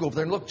cross. I mean, you can go over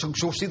there and look, so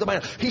you'll see the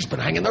man. He's been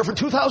hanging there for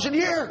 2,000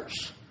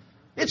 years.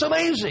 It's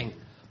amazing.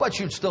 But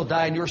you'd still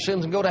die in your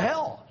sins and go to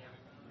hell.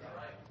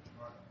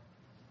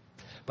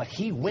 But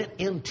he went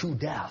into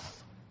death.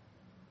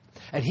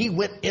 And he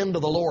went into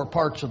the lower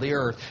parts of the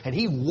earth. And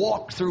he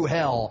walked through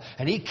hell.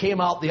 And he came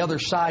out the other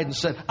side and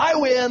said, I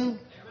win.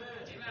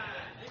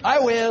 I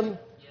win.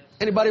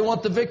 Anybody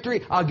want the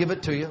victory? I'll give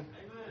it to you.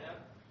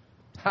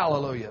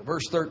 Hallelujah.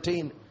 Verse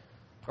 13.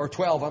 Or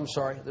 12, I'm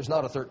sorry. There's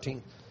not a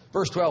 13.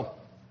 Verse 12.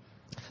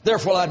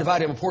 Therefore I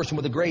divide him a portion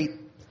with the great.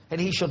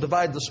 And he shall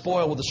divide the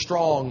spoil with the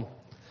strong.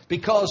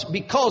 Because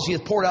he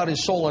hath poured out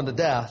his soul unto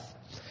death.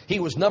 He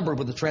was numbered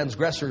with the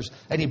transgressors.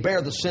 And he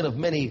bare the sin of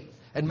many.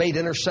 And made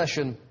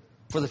intercession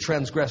for the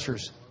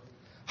transgressors.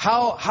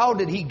 How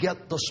did he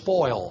get the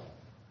spoil?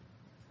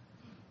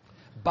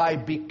 By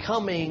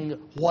becoming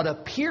what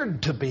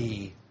appeared to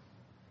be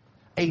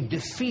a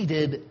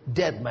defeated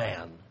dead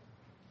man.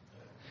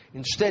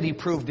 Instead, he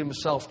proved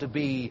himself to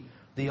be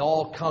the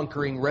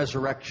all-conquering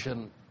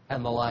resurrection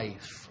and the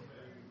life.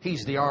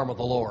 He's the arm of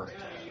the Lord.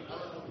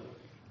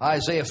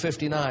 Isaiah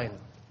 59.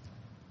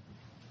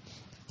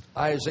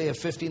 Isaiah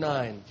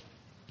 59.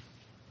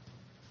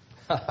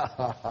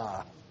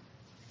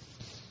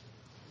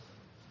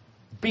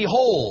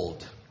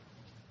 Behold,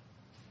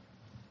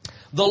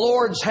 the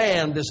Lord's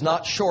hand is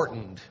not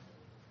shortened,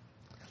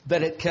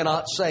 that it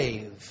cannot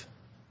save,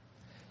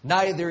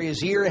 neither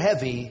is ear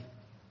heavy,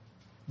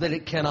 that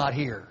it cannot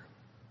hear.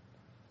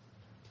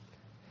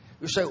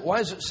 You say, why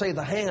does it say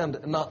the hand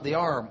and not the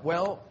arm?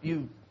 Well,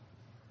 you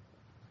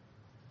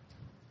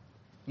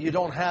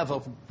don't have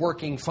a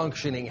working,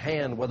 functioning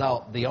hand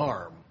without the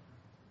arm.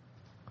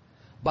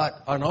 But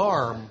an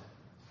arm,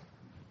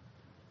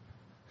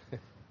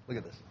 look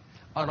at this.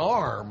 An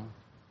arm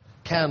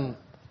can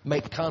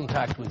make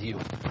contact with you.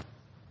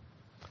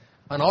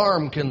 An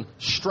arm can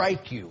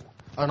strike you.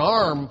 An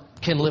arm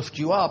can lift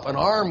you up. An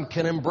arm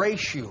can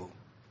embrace you.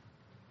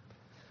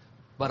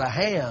 But a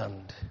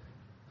hand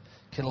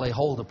can lay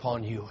hold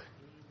upon you.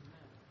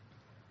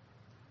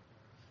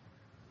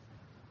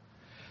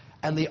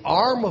 And the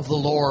arm of the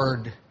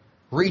Lord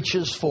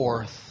reaches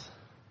forth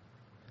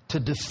to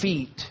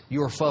defeat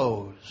your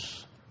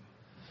foes.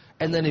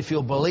 And then if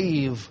you'll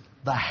believe,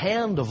 the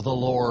hand of the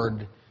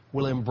Lord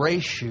will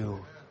embrace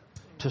you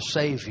to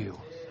save you.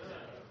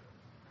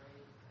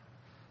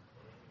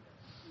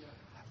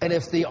 And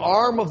if the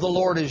arm of the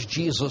Lord is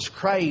Jesus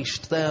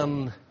Christ,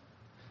 then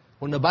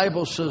when the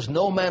Bible says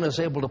no man is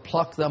able to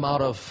pluck them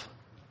out of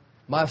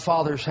my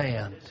Father's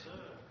hand,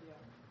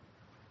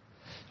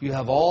 you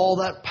have all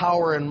that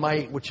power and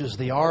might which is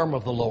the arm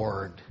of the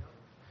Lord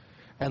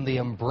and the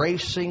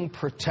embracing,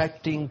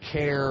 protecting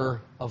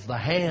care of the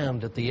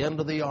hand at the end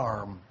of the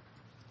arm.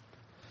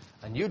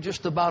 And you're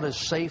just about as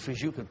safe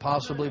as you could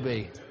possibly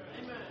be.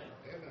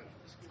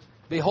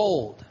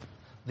 Behold,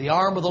 the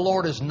arm of the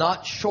Lord is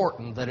not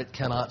shortened that it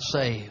cannot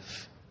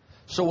save.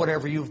 So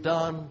whatever you've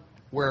done,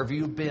 wherever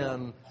you've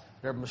been,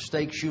 whatever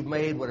mistakes you've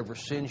made, whatever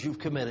sins you've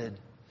committed,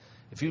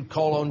 if you'd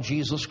call on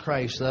Jesus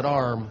Christ, that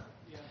arm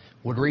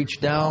would reach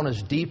down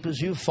as deep as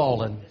you've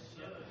fallen.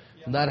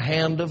 And that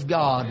hand of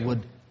God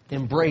would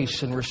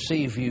embrace and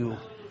receive you.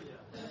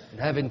 And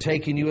having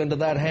taken you into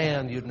that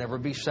hand, you'd never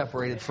be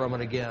separated from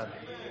it again.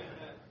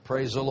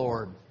 Praise the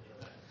Lord.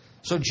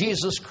 So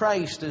Jesus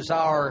Christ is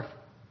our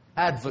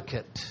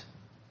advocate.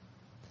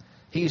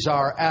 He's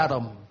our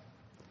Adam.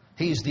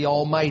 He's the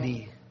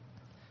Almighty.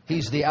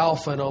 He's the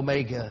Alpha and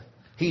Omega.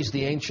 He's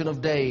the Ancient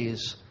of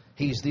Days.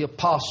 He's the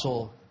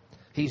Apostle.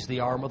 He's the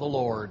arm of the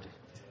Lord.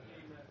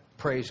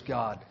 Praise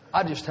God.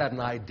 I just had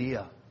an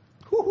idea.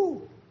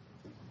 Woo-hoo.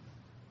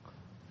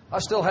 I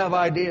still have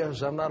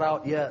ideas. I'm not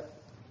out yet.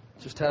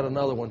 Just had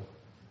another one.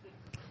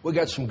 We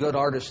got some good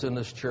artists in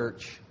this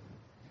church.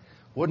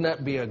 Wouldn't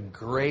that be a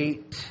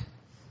great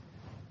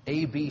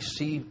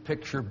ABC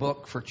picture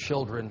book for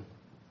children?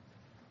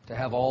 To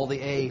have all the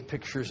A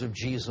pictures of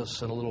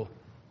Jesus and a little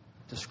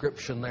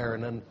description there,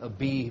 and then a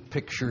B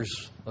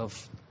pictures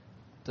of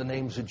the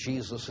names of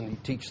Jesus, and you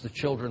teach the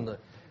children the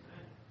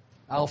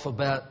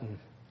alphabet and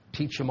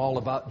teach them all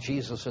about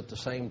Jesus at the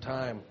same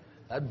time.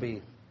 That'd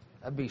be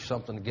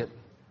something to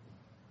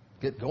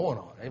get going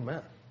on.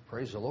 Amen.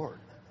 Praise the Lord.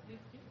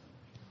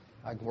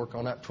 I can work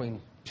on that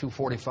between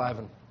 2:45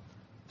 and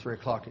 3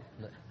 o'clock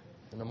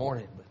in the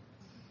morning. But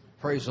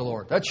praise the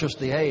Lord. That's just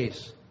the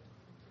A's.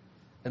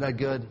 Isn't that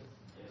good?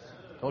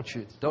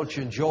 Don't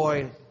you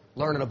enjoy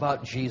learning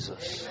about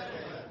Jesus?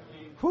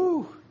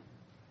 Whew.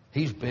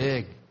 He's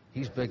big.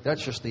 He's big.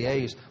 That's just the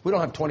A's. We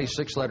don't have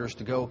 26 letters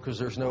to go because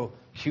there's no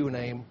Q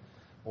name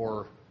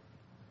or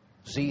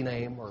Z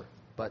name,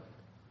 but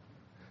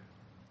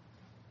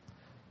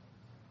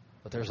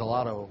there's a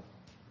lot of them.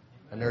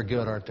 And they're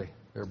good, aren't they?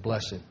 They're a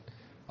blessing.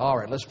 All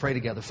right, let's pray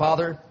together.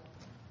 Father,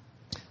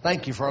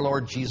 thank you for our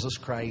Lord Jesus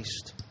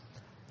Christ,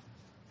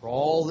 for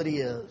all that He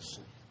is,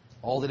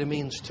 all that He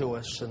means to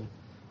us. And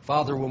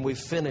Father, when we've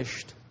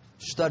finished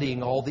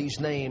studying all these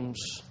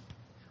names,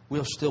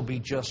 we'll still be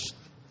just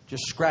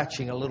just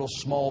scratching a little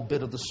small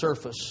bit of the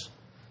surface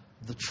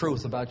of the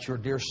truth about your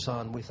dear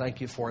Son. We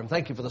thank you for him.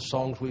 Thank you for the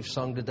songs we've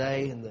sung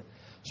today and the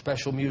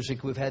special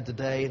music we've had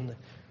today and the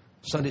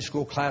Sunday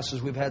school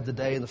classes we've had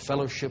today and the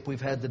fellowship we've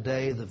had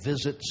today, the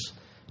visits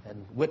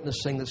and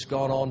witnessing that's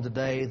gone on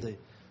today, the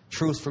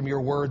truth from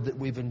your word that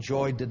we've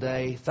enjoyed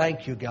today.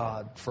 Thank you,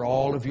 God, for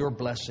all of your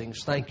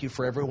blessings. Thank you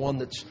for everyone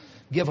that's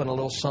given a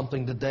little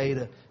something today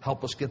to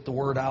help us get the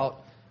word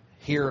out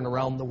here and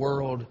around the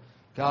world.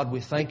 God, we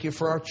thank you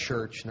for our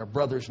church and our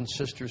brothers and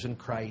sisters in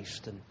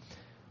Christ, and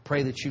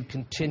pray that you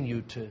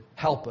continue to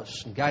help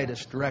us and guide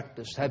us, direct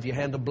us, have your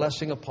hand of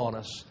blessing upon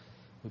us.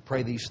 We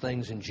pray these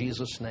things in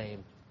Jesus'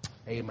 name.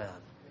 Amen.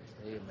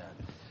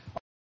 Amen.